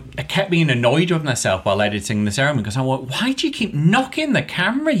kept being annoyed with myself while editing the ceremony because I went, why do you keep knocking the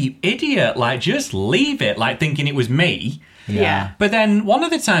camera, you idiot? Just leave it, thinking it was me. Yeah. But then one of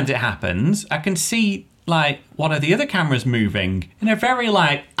the times it happens, I can see one of the other cameras moving in a very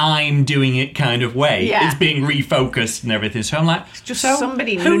I'm doing it kind of way. Yeah. It's being refocused and everything. So I'm it's just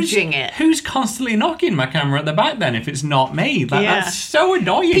somebody nudging it. Who's constantly knocking my camera at the back then if it's not me? That's so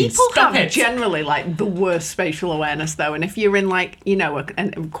annoying. People Stop have it. generally the worst spatial awareness though, and if you're in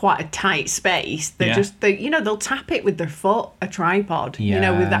quite a tight space, they'll tap it with their foot, a tripod,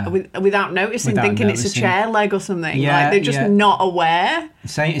 without noticing, thinking it's a chair leg or something. Yeah, they're just not aware.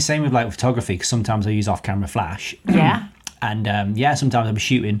 Same with photography, because sometimes I use off-camera flash. Yeah. And sometimes I'm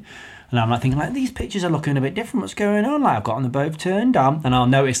shooting and I'm thinking these pictures are looking a bit different. What's going on? I've got them both turned on, and I'll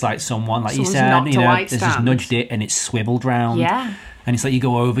notice someone you said, has just nudged it and it's swiveled round. Yeah. And it's you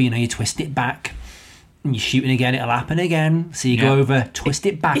go over, you twist it back. And you're shooting again, it'll happen again. So you go over, twist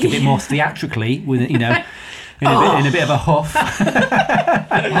it back a bit more theatrically with in a bit of a huff.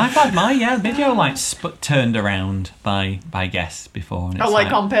 I've had my video turned around by guests before. And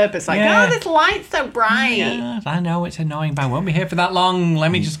it's on purpose, this light's so bright. Yeah, I know it's annoying, but I won't be here for that long.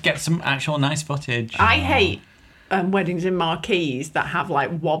 Let me just get some actual nice footage. I hate weddings in marquees that have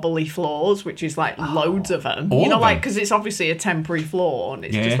wobbly floors, which is loads of them. Because it's obviously a temporary floor and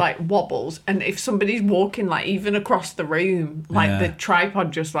it's just wobbles. And if somebody's walking even across the room, the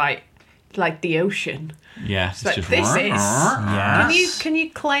tripod just like the ocean. Yeah, it's just this is. Yes. Can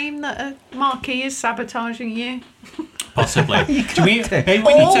you claim that a marquee is sabotaging you? Possibly.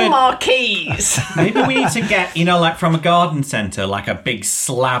 Marquees. Maybe we need to get, from a garden centre, a big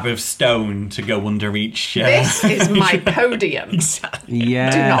slab of stone to go under each. This is my podium. Exactly.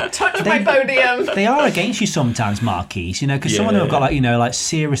 Yeah. Do not touch my podium. They are against you sometimes, marquees. Because some of them have got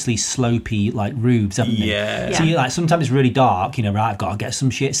seriously slopey roofs, haven't they? Yeah. So you sometimes it's really dark. Right, I've got to get some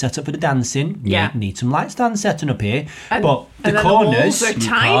shit set up for the dancing. Yeah. Need some light stand setting up here, but the corners are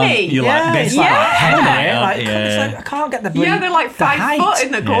tiny. It's heavy. I can't get the bloody, they're 5 foot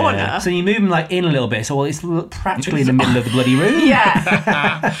in the corner. Yeah. So you move them in a little bit, so it's practically in the middle of the bloody room.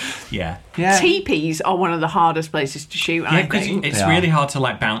 Yeah. Yeah. Teepees are one of the hardest places to shoot. I think it's really hard to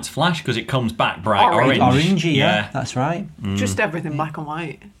bounce flash because it comes back bright orange. Orangey, yeah, that's right. Just everything black and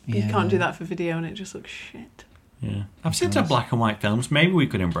white. You can't do that for video, and it just looks shit. Yeah, I've seen some black and white films. Maybe we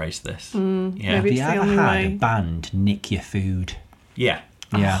could embrace this. Maybe Have it's you the ever only had way. a band nick your food? Yeah.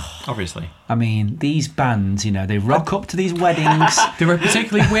 Yeah. Obviously. I mean, these bands, they rock up to these weddings. They were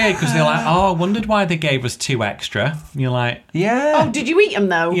particularly weird because they're like, I wondered why they gave us 2 extra. And you're like, Yeah. Oh, did you eat them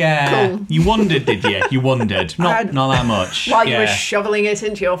though? yeah. Cool. You wondered, did you? You wondered. Not that much. While you were shoveling it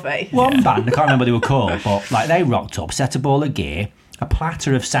into your face. One band, I can't remember what they were called, but like they rocked up, set a ball of gear, a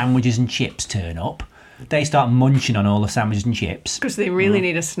platter of sandwiches and chips turn up. They start munching on all the sandwiches and chips. Because they really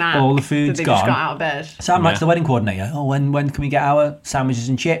need a snack. All the food's they gone. just got out of bed. So I'm like to the wedding coordinator, when can we get our sandwiches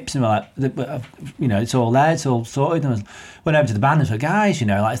and chips? And we're like, it's all there, it's all sorted. And I went over to the band and said, guys,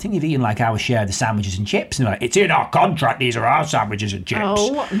 I think you've eaten like our share of the sandwiches and chips. And they're like, it's in our contract, these are our sandwiches and chips.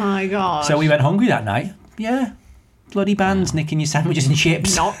 Oh my God. So we went hungry that night. Yeah. Bloody bands nicking your sandwiches and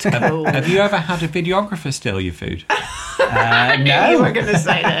chips. Not cool. Have you ever had a videographer steal your food? No. You were going to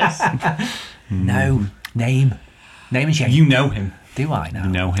say this. No. Name and shame. You know him. Do I now? You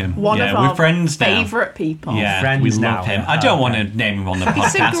know him. One of we're our friends now. favourite people. Yeah, Friends we now, love him. yeah. I don't want to name him on the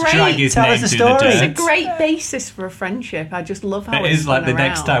It's a podcast. great- Drag his Tell name us the through story. the It's a dirt. great basis for a friendship. I just love how It it's is like spun the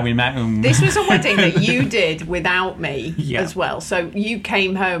next around. time we met him. This was a wedding that you did without me Yeah. as well. So you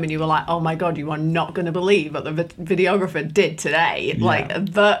came home and you were like, oh my God, you are not going to believe what the videographer did today. Like,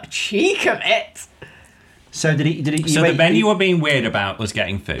 the cheek of it. So did he? So the venue were being weird about was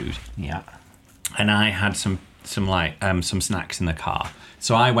getting food, Yeah. and I had some snacks in the car.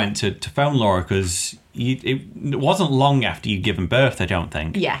 So I went to phone Laura because it wasn't long after you'd given birth, I don't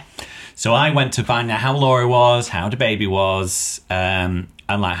think. Yeah. So I went to find out how Laura was, how the baby was, and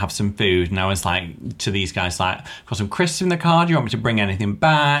like have some food. And I was like to these guys, like, got some crisps in the car. Do you want me to bring anything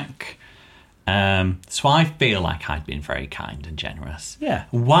back? So I feel like I'd been very kind and generous. Yeah.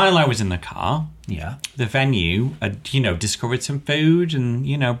 While I was in the car, Yeah. the venue had, discovered some food and,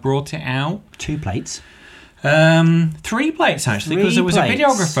 brought it out. 2 plates. 3 plates actually, because there was plates. a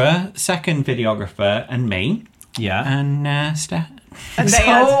videographer, second videographer, and me, Yeah. and Steph. And they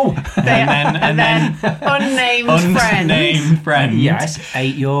had, And then unnamed friends. unnamed friend. Yes.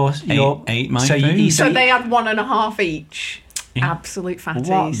 Ate your Ate my so food. You, So they had 1.5 each. Yeah. Absolute fatties.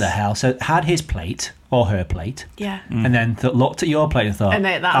 what the hell? So had his plate or her plate, Yeah. and then looked at your plate and thought, And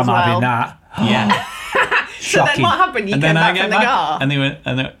ate that I'm as having well. that. Yeah. So then Shocking. what happened? You And came then I back get from the back, car. and they were,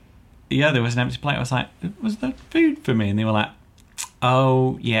 there was an empty plate. I was like, was there food for me? And they were like,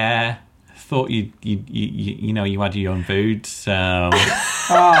 oh yeah, thought you had your own food, so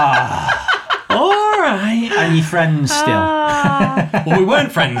all right. And your friends still. Well, we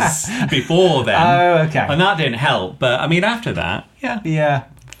weren't friends before then. Oh, okay. And that didn't help. But I mean, after that, Yeah.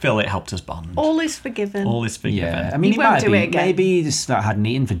 Phil, it helped us bond. All is forgiven. All is forgiven. Yeah. I mean, You he won't might do be. it again. Maybe he just hadn't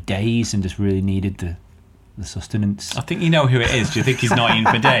eaten for days and just really needed the sustenance. I think you know who it is. Do you think he's not eating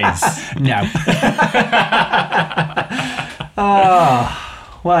for days? No.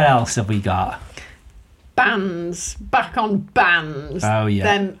 What else have we got? Bands. Back on bands. Oh, yeah.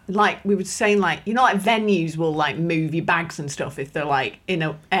 Then, like, we were saying, like, like venues will, like, move your bags and stuff if they're, like, in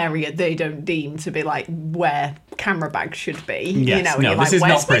an area they don't deem to be, like, where camera bags should be. Yes. And No, you're this like, is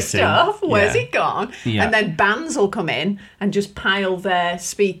where's not my pretty. stuff? Where's Yeah. it gone? Yeah. And then bands will come in and just pile their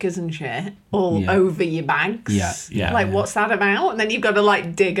speakers and shit all Yeah. over your bags. Yeah. Yeah. Like, what's that about? And then you've got to,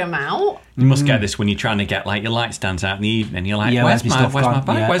 like, dig them out. You must get this when you're trying to get like your light stands out in the evening. You're like, Yeah, where's my my stuff gone?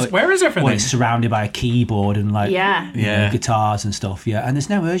 bag? Yeah. Where is everything? Well, it's surrounded by a keyboard and like Yeah. guitars and stuff. Yeah, and there's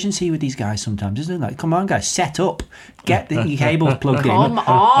no urgency with these guys sometimes, is there? Like, come on, guys, set up, get your cables plugged Come in,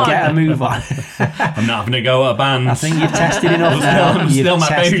 on. get a move on. I'm not having to go at a band. I think you've tested enough now. I'm You've still my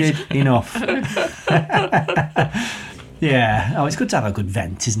tested food. enough. Yeah. Oh, it's good to have a good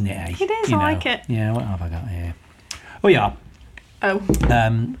vent, isn't it? Eh? It is, I like it. Yeah. What have I got here? Oh yeah. Oh.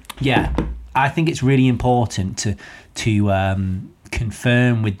 Yeah, I think it's really important to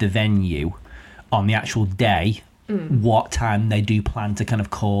confirm with the venue on the actual day what time they do plan to kind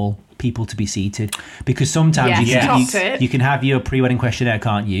of call people to be seated, because sometimes Yes, you can have your pre-wedding questionnaire,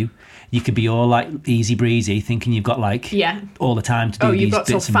 can't you? You could be all like easy breezy, thinking you've got like all the time to do these you've got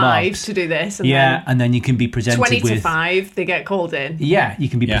till bits and 5 bobs. to do this. And And then you can be presented 20 with to 5, they get called in. Yeah, you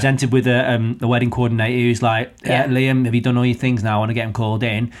can be presented with a wedding coordinator who's like, Liam, have you done all your things now? I want to get him called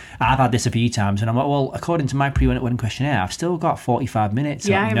in. I've had this a few times, and I'm like, well, according to my pre-wedding questionnaire, I've still got 45 minutes.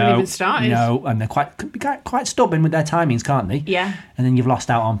 Yeah, I haven't even started. No, and they're could be quite stubborn with their timings, can't they? Yeah. And then you've lost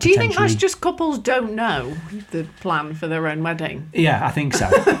out on Do you potentially... think that's just couples don't know the plan for their own wedding? Yeah, I think so.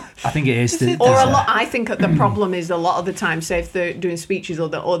 I think it is. I think the problem is a lot of the time, say if they're doing speeches or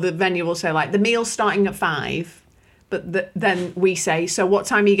the venue will say like the meal's starting at 5, but then we say, so what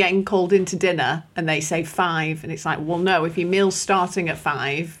time are you getting called into dinner? And they say 5, and it's like, well, no, if your meal's starting at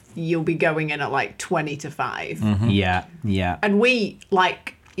 5, you'll be going in at like 20 to 5. Yeah. And we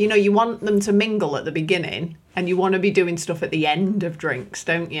like, you want them to mingle at the beginning, And you want to be doing stuff at the end of drinks,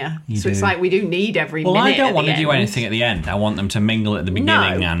 don't you? You so it's do. like we do need every minute. Well, I don't want to the do end. anything at the end. I want them to mingle at the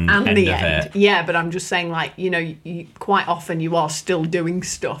beginning and end the of end. it. Yeah, but I'm just saying, like, you quite often you are still doing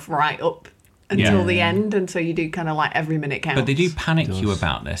stuff right up until the end, and so you do kind of like every minute counts. But they do panic you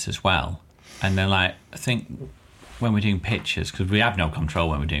about this as well. And they're like, I think when we're doing pictures, because we have no control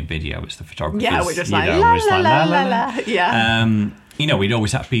when we're doing video, it's the photographers. Yeah, we're just like, we're la, just la, like, la, la, la, la. Yeah. We'd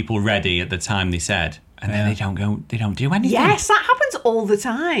always have people ready at the time they said, and then they don't do anything. Yes, that happens all the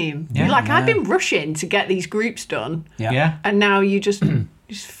time. Yeah. You're like, I've been rushing to get these groups done. Yeah. And now you just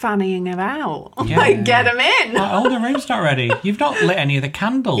fannying about. Yeah. Like, get them in. Oh, the room's not ready. You've not lit any of the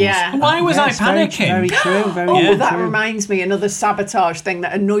candles. Yeah. Why was I Yes, very- panicking? Very true. Very Oh, that true. reminds me, another sabotage thing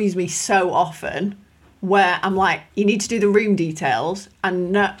that annoys me so often, where I'm like, you need to do the room details,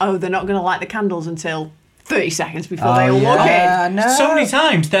 and they're not going to light the candles until 30 seconds before they all walk in. No. So many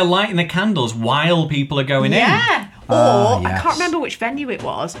times they're lighting the candles while people are going in. Yeah. Or, I yes. can't remember which venue it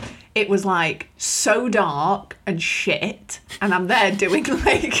was. It was like so dark and shit, and I'm there doing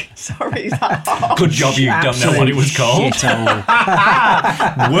like, sorry, is that hot? Good job you don't know what it was called. Shithole.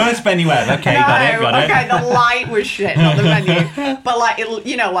 Worst venue ever. Okay, got it. Okay, the light was shit, not the venue. But like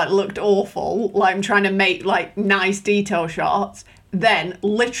it, like looked awful. Like I'm trying to make like nice detail shots. Then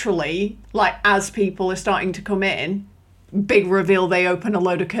literally, like as people are starting to come in, big reveal, they open a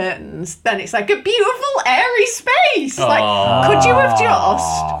load of curtains. Then it's like a beautiful airy space. Like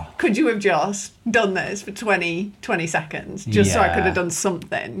could you have just done this for 20 seconds just so I could have done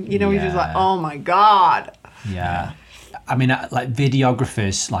something? You're just like, oh my God. Yeah. I mean, like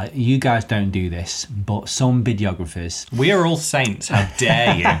videographers, like you guys don't do this, but some videographers. We are all saints. How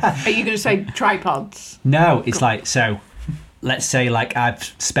dare you? Are you going to say tripods? No, it's like, so let's say like I've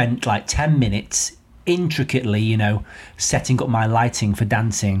spent like 10 minutes intricately, setting up my lighting for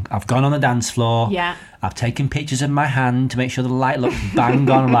dancing. I've gone on the dance floor. Yeah. I've taken pictures of my hand to make sure the light looks bang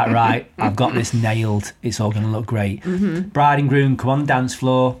on. I'm like, right, I've got this nailed. It's all going to look great. Mm-hmm. Bride and groom come on the dance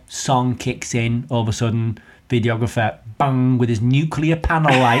floor. Song kicks in. All of a sudden, videographer, bang, with his nuclear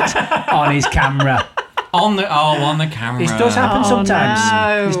panel light on his camera. On the camera. This does happen sometimes.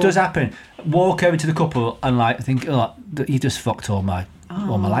 no. This does happen. Walk over to the couple and like think, oh, you just fucked all my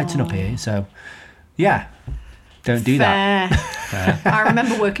lighting up here. So, yeah, don't do that. Fair. I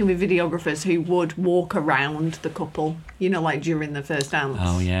remember working with videographers who would walk around the couple, like during the first dance.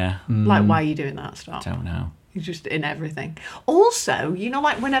 Oh yeah. Like, why are you doing that? Stop. Don't know. You're just in everything. Also,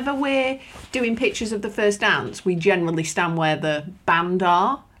 like whenever we're doing pictures of the first dance, we generally stand where the band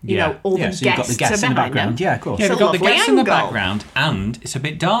are. All the so you've got the guests are in the behind background. them. Yeah, of course. Yeah, It's we've a got the lovely guests in the angle. background, and it's a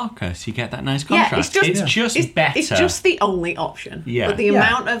bit darker, so you get that nice Yeah, contrast. it's just better. It's just the only option. Yeah. But the Yeah.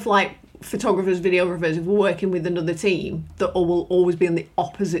 amount of like photographers, videographers, if we're working with another team, that will always be on the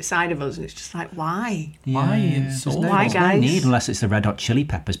opposite side of us, and it's just like, why? Why? Yeah, It's there's all- no, Why, there's guys? no need unless it's the Red Hot Chili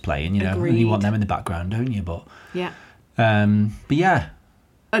Peppers playing, and you Agreed. want them in the background, don't you? But Yeah. but yeah,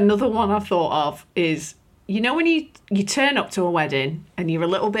 Another one I've thought of is, when you turn up to a wedding and you're a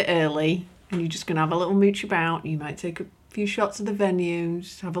little bit early and you're just going to have a little mooch about, you might take a few shots of the venue,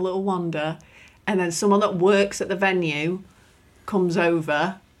 just have a little wander, and then someone that works at the venue comes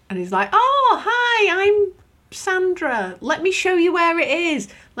over and he's like, oh, hi, I'm Sandra. Let me show you where it is.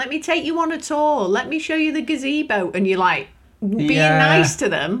 Let me take you on a tour. Let me show you the gazebo. And you're like, being Yeah. nice to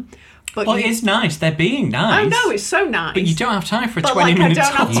them. But Well, it's nice. They're being nice. I know, it's so nice. But you don't have time for a But 20 like, minute I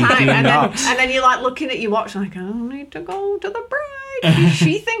don't have talk. time. do And not. then you're like looking at your watch, like, I need to go to the bride.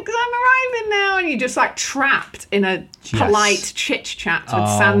 She thinks I'm arriving now. And you're just like trapped in a polite chit chat with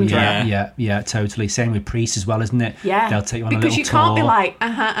Sandra. yeah, totally. Same with priests as well, isn't it? Yeah. They'll take you on a because little you can't be tour. like,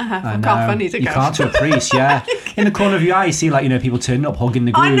 fuck off, I need to you go. can't to a priest, yeah. In the corner of your eye, you see people turning up, hugging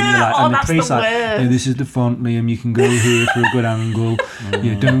the groom. I know, You're like, oh, and the that's priest the like, worst. "Hey, this is the front, Liam. You can go here for a good angle.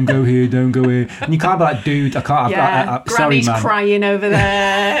 Yeah, don't go here, don't go here. And you can't be like, dude, I can't. Yeah, sorry, Granny's man. crying over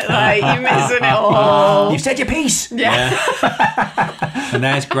there. Like, you're missing it all. You've said your piece. Yeah. And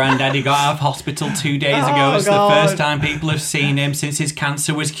there's Granddaddy got out of hospital 2 days ago. It's God. the first time people have seen him since his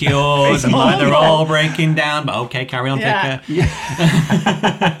cancer was cured. It's And like, they're awful. all breaking down. But okay, carry on, Yeah. Vicar.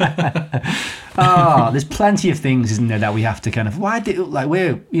 There's plenty of things, isn't there, that we have to kind of. Why do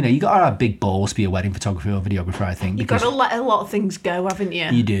you got to have big balls to be a wedding photographer or videographer? I think You've got to let a lot of things go, haven't you?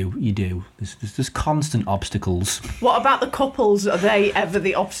 You do. There's constant obstacles. What about the couples? Are they ever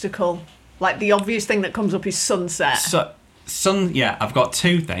the obstacle? Like, the obvious thing that comes up is sunset. I've got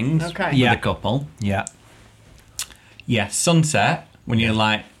two things Okay. with Yeah. a couple. Yeah. Yeah, sunset, when you're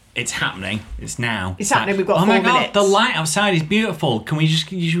like it's happening. It's now. It's happening. We've got 4 Oh my God, minutes. the light outside is beautiful. Can we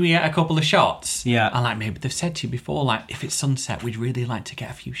just usually get a couple of shots? Yeah. And like maybe they've said to you before, like if it's sunset, we'd really like to get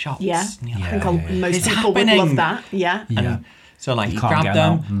a few shots. Yeah. And you're I like, think most It's people would happening. love that. Yeah. And so like you can't grab get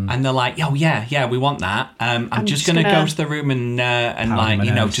them them out. and they're like, oh yeah, we want that. I'm just gonna go to the room and like my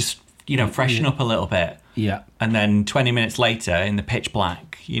nose. just freshen up a little bit. Yeah. And then 20 minutes later, in the pitch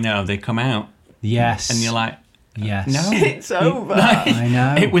black, they come out. Yes. And you're like, yes. no. It's over. I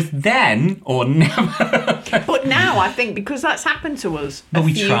know. It was then or never. But now I think because that's happened to us But a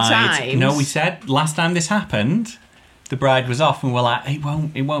we few tried. times. No, we said last time this happened, the bride was off, and we're like, it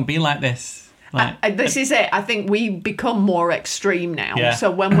won't be like this. Like, this is it. I think we become more extreme now. Yeah.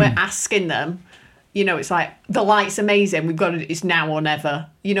 So when we're asking them, it's like the light's amazing. We've got to. It's now or never.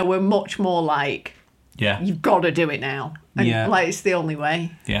 We're much more like, yeah, you've got to do it now. And like it's the only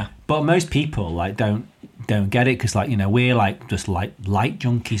way. yeah. But most people like don't get it because we're like just like light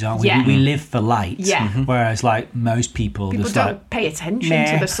junkies, aren't we? Yeah. We live for light. Yeah. Mhm. Whereas like most people People just don't like pay attention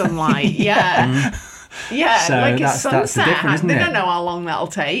meh. to the sunlight. Yeah. Yeah, So like a that's the sunset. difference, isn't They it? don't know how long that'll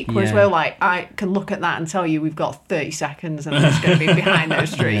take. Whereas Yeah. we're like, I can look at that and tell you we've got 30 seconds and it's going to be behind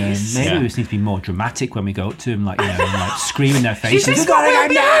those trees. maybe Yeah. we just need to be more dramatic when we go up to them, like and like scream in their faces. This is "You gotta what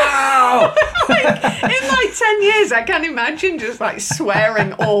go we'll now!" In like 10 years, I can't imagine just like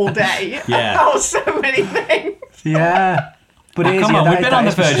swearing all day Yeah. about so many things. Yeah. But it is, Come on, that- we've been that on the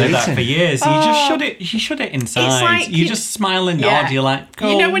is verge of that frustrating. for years. You just shut it. You shut it inside. like you you- just smile and Yeah. nod. You're like,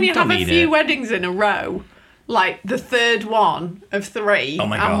 cool, When you don't have a need few it. weddings in a row, like the third one of 3, Oh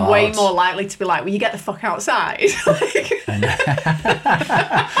my I'm God. way more likely to be like, well, you get the fuck outside.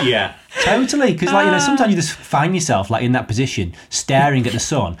 Yeah. Totally, because sometimes you just find yourself like in that position, staring at the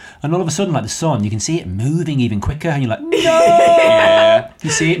sun, and all of a sudden, like the sun, you can see it moving even quicker, and you're like, no! Yeah. You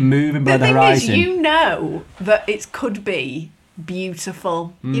see it moving below The the thing horizon. is, that it could be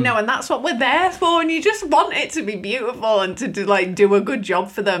beautiful, and that's what we're there for, and you just want it to be beautiful and to do a good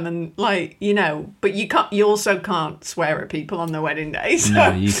job for them, and but you also can't swear at people on their wedding day, so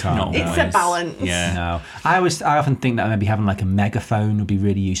No, you can't. Not it's always. a balance. Yeah. No, I often think that maybe having like a megaphone would be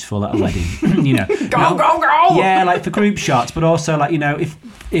really useful at a wedding. Go, go, go! Yeah, like for group shots, but also like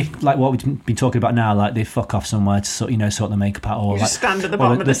if like what we've been talking about now, like they fuck off somewhere to sort the makeup out, or You like just stand at the or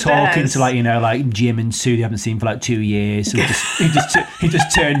bottom of they're the talking stairs. to like Jim and Sue they haven't seen for like 2 years. So he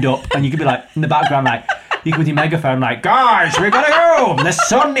just turned up, and you could be like in the background like. You could with your megaphone like, guys, we gotta go. The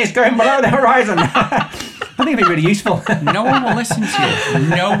sun is going below the horizon. I think it'd be really useful. No one will listen to you.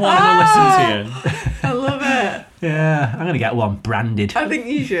 No one will listen to you. I love it. Yeah, I'm gonna get one branded. I think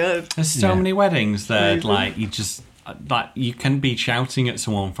you should. There's so many weddings that Amazing. like you just like you can be shouting at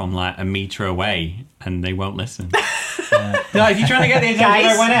someone from like a metre away and they won't listen. No, if you're trying to get the attention of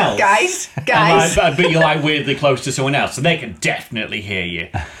everyone else. Guys. But you're like weirdly close to someone else, so they can definitely hear you.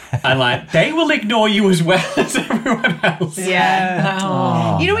 And like they will ignore you as well as everyone else. Yeah.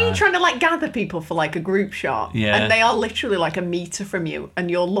 Oh. When you're trying to like gather people for like a group shot, Yeah. and they are literally like a metre from you, and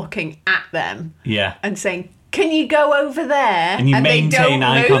you're looking at them Yeah. and saying, "Can you go over there?" And you they maintain don't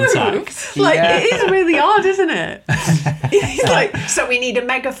eye move. contact. Like Yeah. it is really hard, isn't it? It's like, so we need a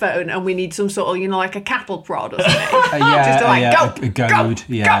megaphone and we need some sort of like a cattle prod or something. Just to like a goad.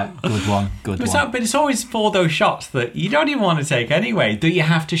 Yeah, good one. But it's always for those shots that you don't even want to take anyway, that you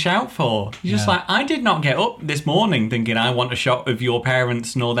have to shout for. You're just like, I did not get up this morning thinking I want a shot of your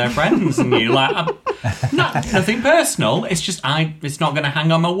parents and all their friends, and you're like, nothing personal. It's just it's not going to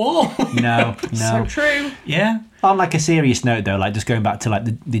hang on my wall. No. So true. Yeah. On like a serious note though, like just going back to like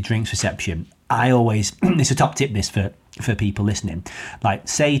the drinks reception, I always it's a top tip this for people listening. Like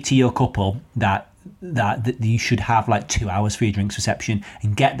say to your couple that you should have like 2 hours for your drinks reception,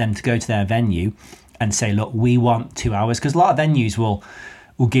 and get them to go to their venue and say, look, we want 2 hours, because a lot of venues will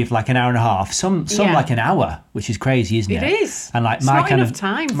give like an hour and a half, some Yeah. like an hour, which is crazy, isn't it? It is. And like It's my not kind enough of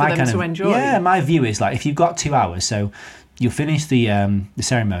time for my them kind to of- enjoy. Yeah, my view is like if you've got 2 hours, so you'll finish the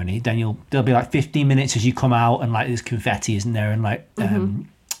ceremony, then there'll be like 15 minutes as you come out, and like there's confetti, isn't there, and like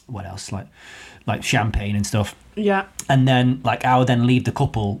what else, like champagne and stuff. Yeah. And then like I would then leave the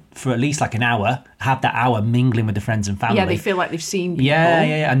couple for at least like an hour, have that hour mingling with the friends and family. Yeah, they feel like they've seen people.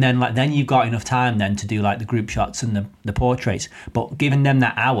 Yeah. And then you've got enough time then to do like the group shots and the portraits. But giving them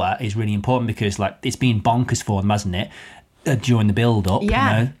that hour is really important, because like it's been bonkers for them, hasn't it? During the build up,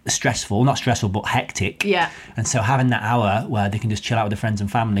 Yeah. not stressful, but hectic. Yeah. And so having that hour where they can just chill out with their friends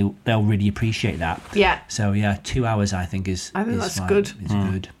and family, they'll really appreciate that. Yeah. So yeah, 2 hours I think is. I think is that's fine. good. It's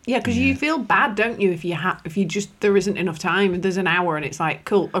good. Yeah, because you feel bad, don't you, if you just there isn't enough time and there's an hour and it's like,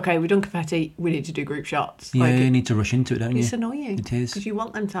 cool, okay, we've done confetti, we need to do group shots. Yeah, Like, you need to rush into it, don't you? it's annoying. It is. Because you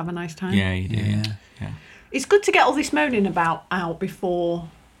want them to have a nice time. Yeah, you do. Yeah. Yeah. It's good to get all this moaning out before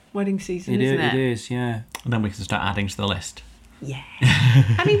wedding season, isn't it? It is, yeah. And then we can start adding to the list. Yeah.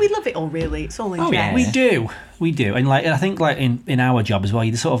 I mean, we love it all, really. It's all enjoyable. yeah. We do. And I think in our job as well,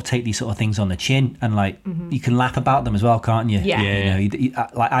 you sort of take these sort of things on the chin and you can laugh about them as well, can't you? Yeah.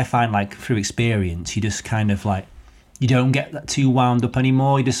 I find through experience, you just kind of you don't get that too wound up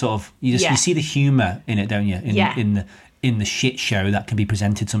anymore. You just sort of, you see the humour in it, don't you? In the shit show that can be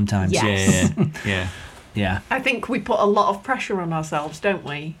presented sometimes. Yes. Yeah. I think we put a lot of pressure on ourselves, don't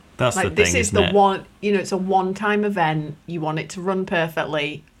we? That's the thing, this is isn't it? one, it's a one-time event. You want it to run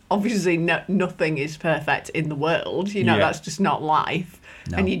perfectly. Obviously, nothing is perfect in the world. That's just not life.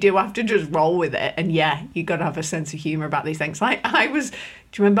 No. And you do have to just roll with it. And you got to have a sense of humour about these things. Do you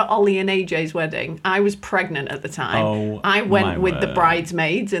remember Ollie and AJ's wedding? I was pregnant at the time. Oh, I went with the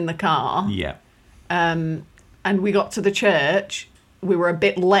bridesmaids in the car. Yeah. And we got to the church. We were a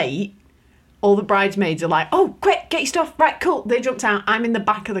bit late. All the bridesmaids are like, oh, quick, get your stuff. Right, cool. They jumped out. I'm in the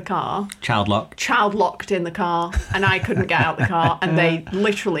back of the car. Child locked in the car. And I couldn't get out the car. And they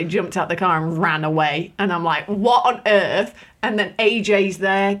literally jumped out the car and ran away. And I'm like, what on earth? And then AJ's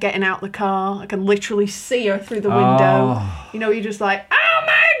there getting out the car. I can literally see her through the window. Oh. You're just like, oh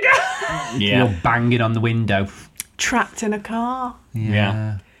my God. Yeah. You're banging on the window. Trapped in a car.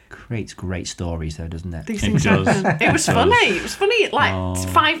 Yeah. Creates great stories, though, doesn't it? These things happen. It was funny. It was funny.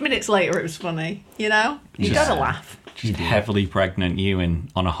 5 minutes later, it was funny. You gotta laugh. Just heavily pregnant you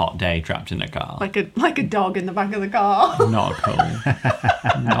on a hot day trapped in a car. Like a dog in the back of the car. Not cool.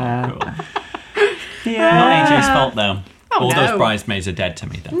 Not cool. Yeah. Not AJ's fault, though. Oh, All no. those bridesmaids are dead to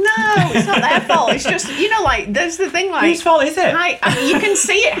me, then. No, it's not their fault. It's just, there's the thing, Whose fault is it? You can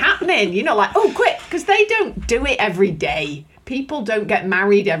see it happening, oh, quick, because they don't do it every day. People don't get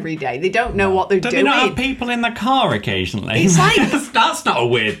married every day. They don't know what they're Don't doing. they not have people in the car occasionally? It's like... That's not a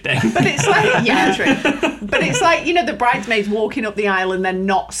weird thing. But it's like... Yeah, true. But it's like, the bridesmaids walking up the aisle and then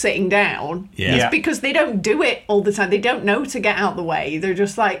not sitting down. Yeah. It's because they don't do it all the time. They don't know to get out the way. They're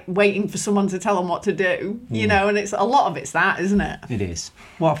just, waiting for someone to tell them what to do, and it's a lot of it's that, isn't it? It is.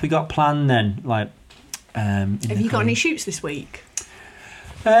 What have we got planned then? Have you got any shoots this week?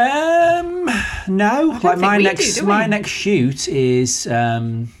 No. My we? next shoot is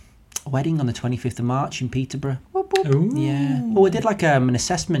a wedding on the 25th of March in Peterborough. Ooh. Yeah. Well, we did an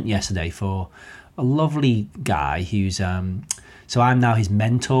assessment yesterday for a lovely guy who's so I'm now his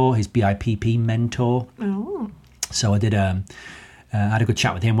mentor, his BIPP mentor. Oh. So I did I had a good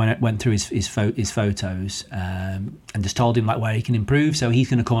chat with him, went through his photos and just told him where he can improve. So he's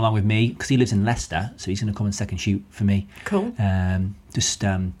going to come along with me because he lives in Leicester. So he's going to come and second shoot for me. Cool. Just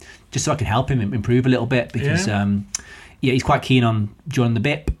so I can help him improve a little bit because he's quite keen on joining the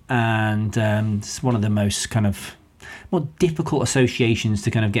BIP, and it's one of the most kind of more difficult associations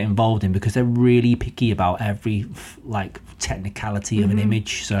to kind of get involved in because they're really picky about every technicality of an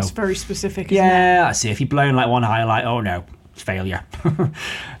image. So it's very specific. Isn't it? I see. If you're blowing one highlight, oh no. Failure.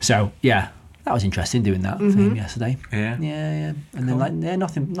 So that was interesting doing that for him yesterday. Yeah. And cool. Then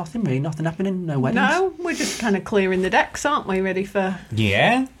nothing happening. No weddings. No, we're just kind of clearing the decks, aren't we? Ready for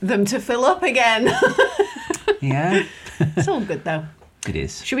them to fill up again. Yeah. It's all good though. It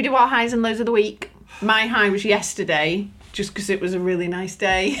is. Should we do our highs and lows of the week? My high was yesterday, just because it was a really nice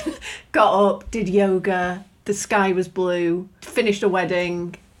day. Got up, did yoga. The sky was blue. Finished a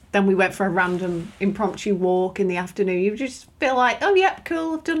wedding. Then we went for a random impromptu walk in the afternoon. You just feel like, oh, yeah,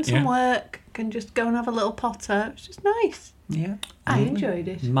 cool, I've done some work. Can just go and have a little potter. It's just nice. Yeah. I enjoyed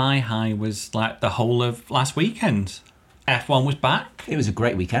it. My high was the whole of last weekend. F1 was back. It was a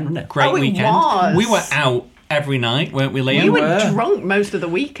great weekend, wasn't it? Great weekend. Was. We were out every night, weren't we, Liam? We were drunk most of the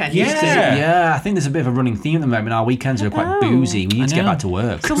weekend. Yeah, I think there's a bit of a running theme at the moment. Our weekends are quite boozy. We need to get back to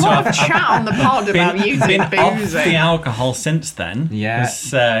work. There's a lot of chat on the pod about you being been off boozy. the alcohol since then. Yeah.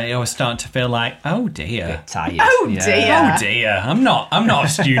 I was starting to feel like, oh dear. A bit tired. Oh dear. Oh dear. I'm not a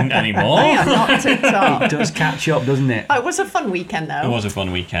student anymore. I am not TikTok. It does catch up, doesn't it? Oh, it was a fun weekend though. It was a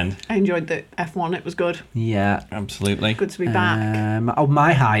fun weekend. I enjoyed the F1. It was good. Yeah. Absolutely. Good to be back.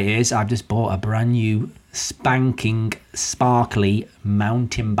 My high is I've just bought a brand new spanking sparkly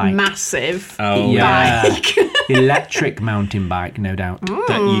mountain bike. Massive bike. Electric mountain bike, no doubt.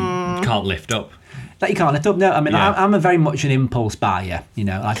 That you can't lift up. That you can't lift up. No, I mean, I'm a very much an impulse buyer. I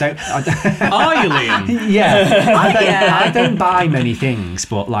don't. Are you, Liam? Yeah. I don't buy many things,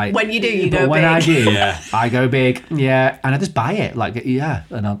 but when you do, you go big. But when I do, I go big. Yeah, and I just buy it.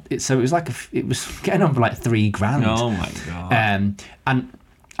 So it was it was getting on for $3,000. Oh my god. And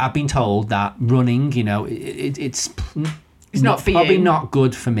I've been told that running, it's not for probably you. not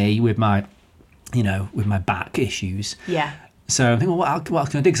good for me with my, with my back issues. Yeah. So I think, well, what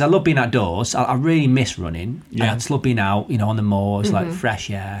can I do? Because I love being outdoors. I really miss running. Yeah. I just love being out, on the moors, like fresh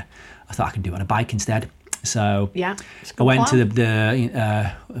air. I thought I could do it on a bike instead. So I went to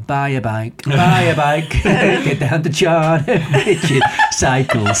the buy a bike, get down to John Richard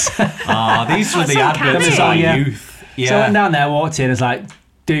Cycles. These were the adverts of our youth. Yeah. So I went down there, walked in, I was like,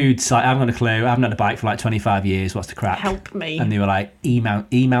 dudes, like, I haven't got a clue. I haven't had a bike for like 25 years. What's the crack? Help me. And they were like,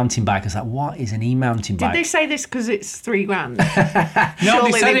 e-mountain bike. I was like, what is an e-mountain bike? Did they say this because it's $3,000? No, they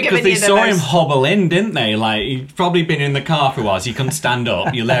Surely said they've it because given they you the saw him most- hobble in, didn't they? Like, he'd probably been in the car for a while, so you couldn't stand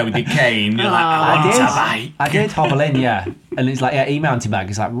up. You're there with your cane. You're like, I want a bike. I did hobble in, yeah. And it's like, e-mountain bike.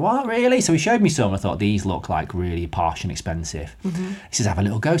 It's like, what, really? So he showed me some. I thought, these look like really posh and expensive. He says, have a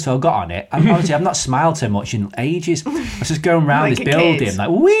little go. So I got on it. And honestly, I've not smiled so much in ages. I was just going around Like this a building, kid. like,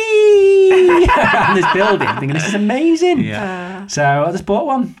 wee! around this building, thinking, this is amazing. Yeah. So I just bought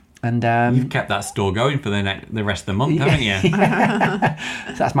one. And You've kept that store going for the rest of the month, haven't you? So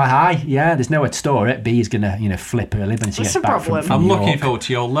that's my high. Yeah, there's nowhere to store it. B is gonna, flip her lid when she That's gets a back problem. from I'm New looking York. forward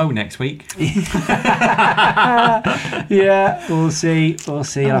to your low next week. Yeah, we'll see. I'll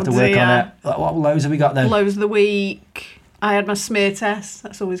have to work on it. What lows have we got then? Lows of the week. I had my smear test.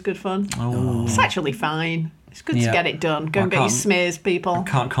 That's always good fun. Oh. It's actually fine. It's good to get it done. Go and get your smears, people.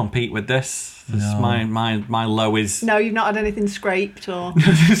 Can't compete with this. My low is... No, you've not had anything scraped or... No,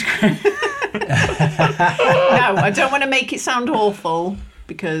 I don't want to make it sound awful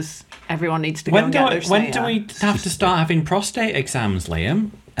because everyone needs to go and get their smear. When do we have to start having prostate exams,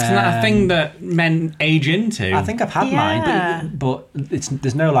 Liam? Isn't that a thing that men age into? I think I've had mine, but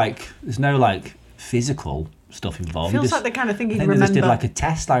there's no physical stuff involved. Feels like the kind of thing you I can think they just remember. did like a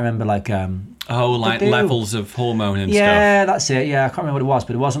test. I remember like levels of hormone and stuff. Yeah, that's it. Yeah, I can't remember what it was,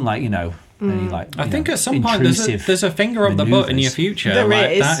 but it wasn't like any like. I think at some point there's a finger up the butt in your future. There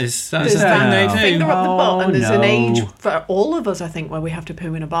like, is. That's a thing they do. Finger up the butt, and there's an age no. for all of us, I think, where we have to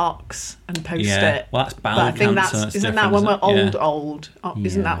poo in a box and post Yeah, it. well, that's bowel but I think cancer. isn't that when we're different, old?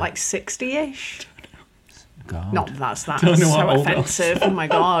 Isn't Yeah. that like 60-ish? God. Not that's Don't know what so old offensive. Oh my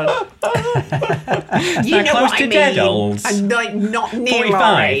god! You know close what to I dead mean? olds. I'm like not near 45.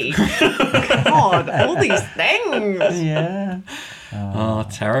 our age. God, all these things. Yeah. Oh,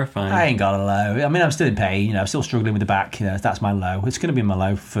 terrifying. I ain't got a low. I mean, I'm still in pain. I'm still struggling with the back. That's my low. It's going to be my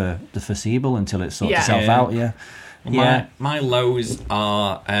low for the foreseeable until it sorts itself out. Yeah. My lows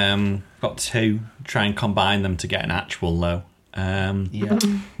are got two. Try and combine them to get an actual low.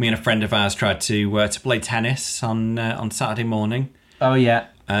 Me and a friend of ours tried to play tennis on Saturday morning. Oh yeah.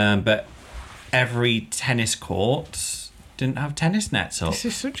 But every tennis court didn't have tennis nets up. This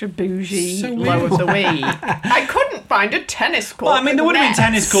is such a bougie So low of the week. I couldn't find a tennis court. Well, I mean, there would have been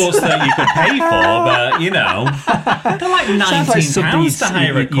tennis courts that you could pay for, but they're like £19 to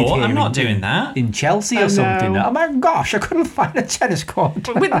hire a court. I'm not doing that. In Chelsea or something. know. Oh my gosh, I couldn't find a tennis court. with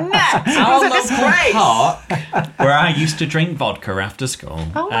nets. It Our was a local disgrace. park, where I used to drink vodka after school.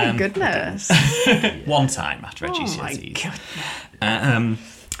 Oh my goodness! One time after a Oh my GCSEs. goodness!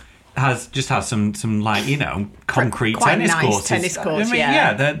 Has some like concrete Quite tennis nice courts. tennis courts, I mean,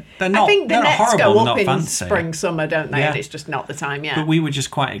 yeah. they're not. I think the they're not nets horrible, go they're up not in fancy. spring, summer, don't they? Yeah. And it's just not the time yet. But we were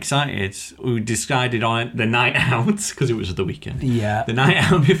just quite excited. We decided on the night out because it was the weekend. Yeah. The night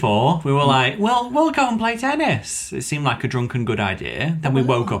out before, we were like, "Well, we'll go and play tennis." It seemed like a drunken good idea. Then we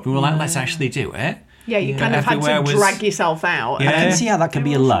woke up and we were like, "Let's actually do it." yeah, you kind of had to Everywhere was- drag yourself out. Yeah. I can see how that can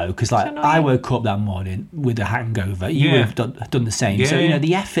be a low because, like, It's I annoying. woke up that morning with a hangover. You Yeah. would have done the same. So Yeah.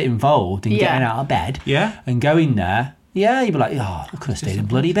 the effort involved in Yeah. getting out of bed, Yeah. and going there, you'd be like, oh, I could have stayed in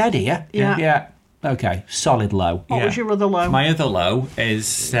bloody bed here. Yeah. Okay, solid low. What was your other low? My other low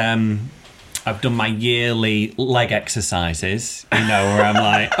is I've done my yearly leg exercises, where I'm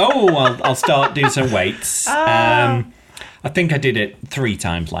like, I'll start doing some weights. I think I did it 3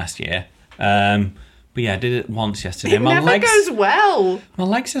 times last year. But yeah, I did it once yesterday. it never goes well. My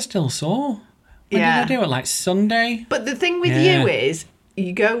legs are still sore. When did I do it? Like Sunday? But the thing with Yeah. you is,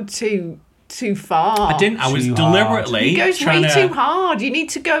 you go too far. I didn't. I was Too deliberately It goes trying way to... too hard. You need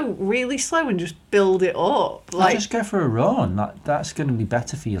to go really slow and just build it up. Like, just go for a run. That's going to be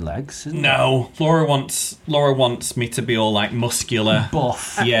better for your legs, isn't it? No, Laura wants me to be all like muscular.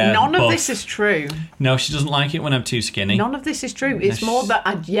 Buff. Yeah, None of buff. this is true. No, she doesn't like it when I'm too skinny. None of this is true. It's more that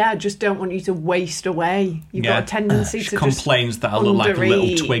I just don't want you to waste away. You've got a tendency She to complains that I look like a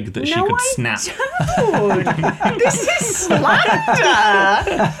little twig that she No, could I snap. don't. This is slander.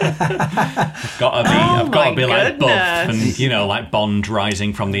 I've got to be like buff goodness. and, like Bond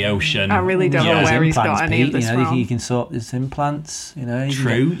rising from the ocean. I really don't know where he's got any of this from. You can sort there's implants,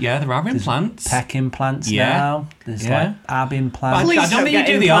 True, there are implants. Pec implants now. There's like ab implants. I don't think you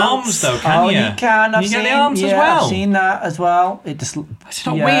do the arms though, can you? You can. I've seen get the arms as well. I've seen that as well. It's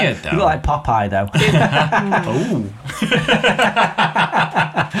not weird though. You look like Popeye though.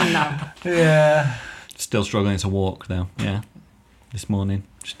 No. Yeah. Still struggling to walk though. Yeah. This morning,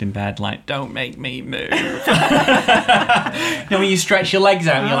 just in bed, like, don't make me move. When you stretch your legs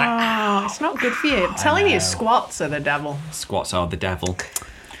out, you're like, oh, it's not good for you. I'm telling you, squats are the devil. Squats are the devil.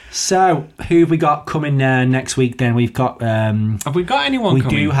 So, who have we got coming next week then? We've got... have we got anyone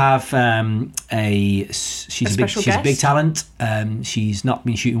coming? We do have she's a big talent. She's not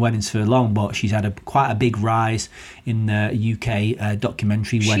been shooting weddings for long, but she's had quite a big rise in the UK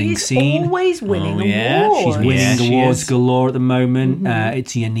documentary wedding scene. She's always winning awards. She's winning awards galore at the moment.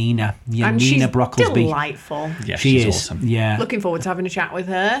 It's Yanina Brocklesby. Delightful. Yeah, she's awesome. Yeah. Looking forward to having a chat with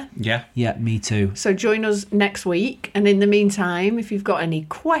her. Yeah. Yeah, me too. So join us next week. And in the meantime, if you've got any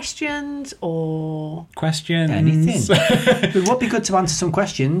questions or... Anything. It would be good to answer some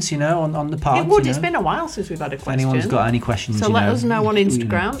questions, on the pod. It would. It's been a while since we've had a question. If anyone's got any questions, so let us know on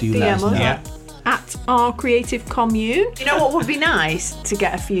Instagram. DM us at our creative commune. You know what would be nice? To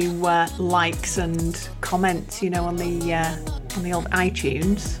get a few likes and comments, on the old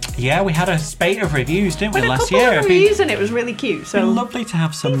iTunes. Yeah, we had a spate of reviews, didn't we, last year? We had a couple of reviews and it was really cute. So lovely to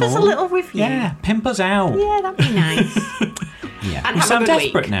have some leave more. Leave us a little review. Yeah, pimp us out. Yeah, that'd be nice. Yeah. And we sound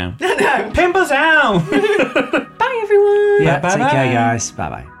desperate week. now. No. Pimp us out. Bye, everyone. Yeah, take care, guys.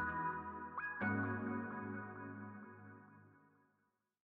 Bye-bye.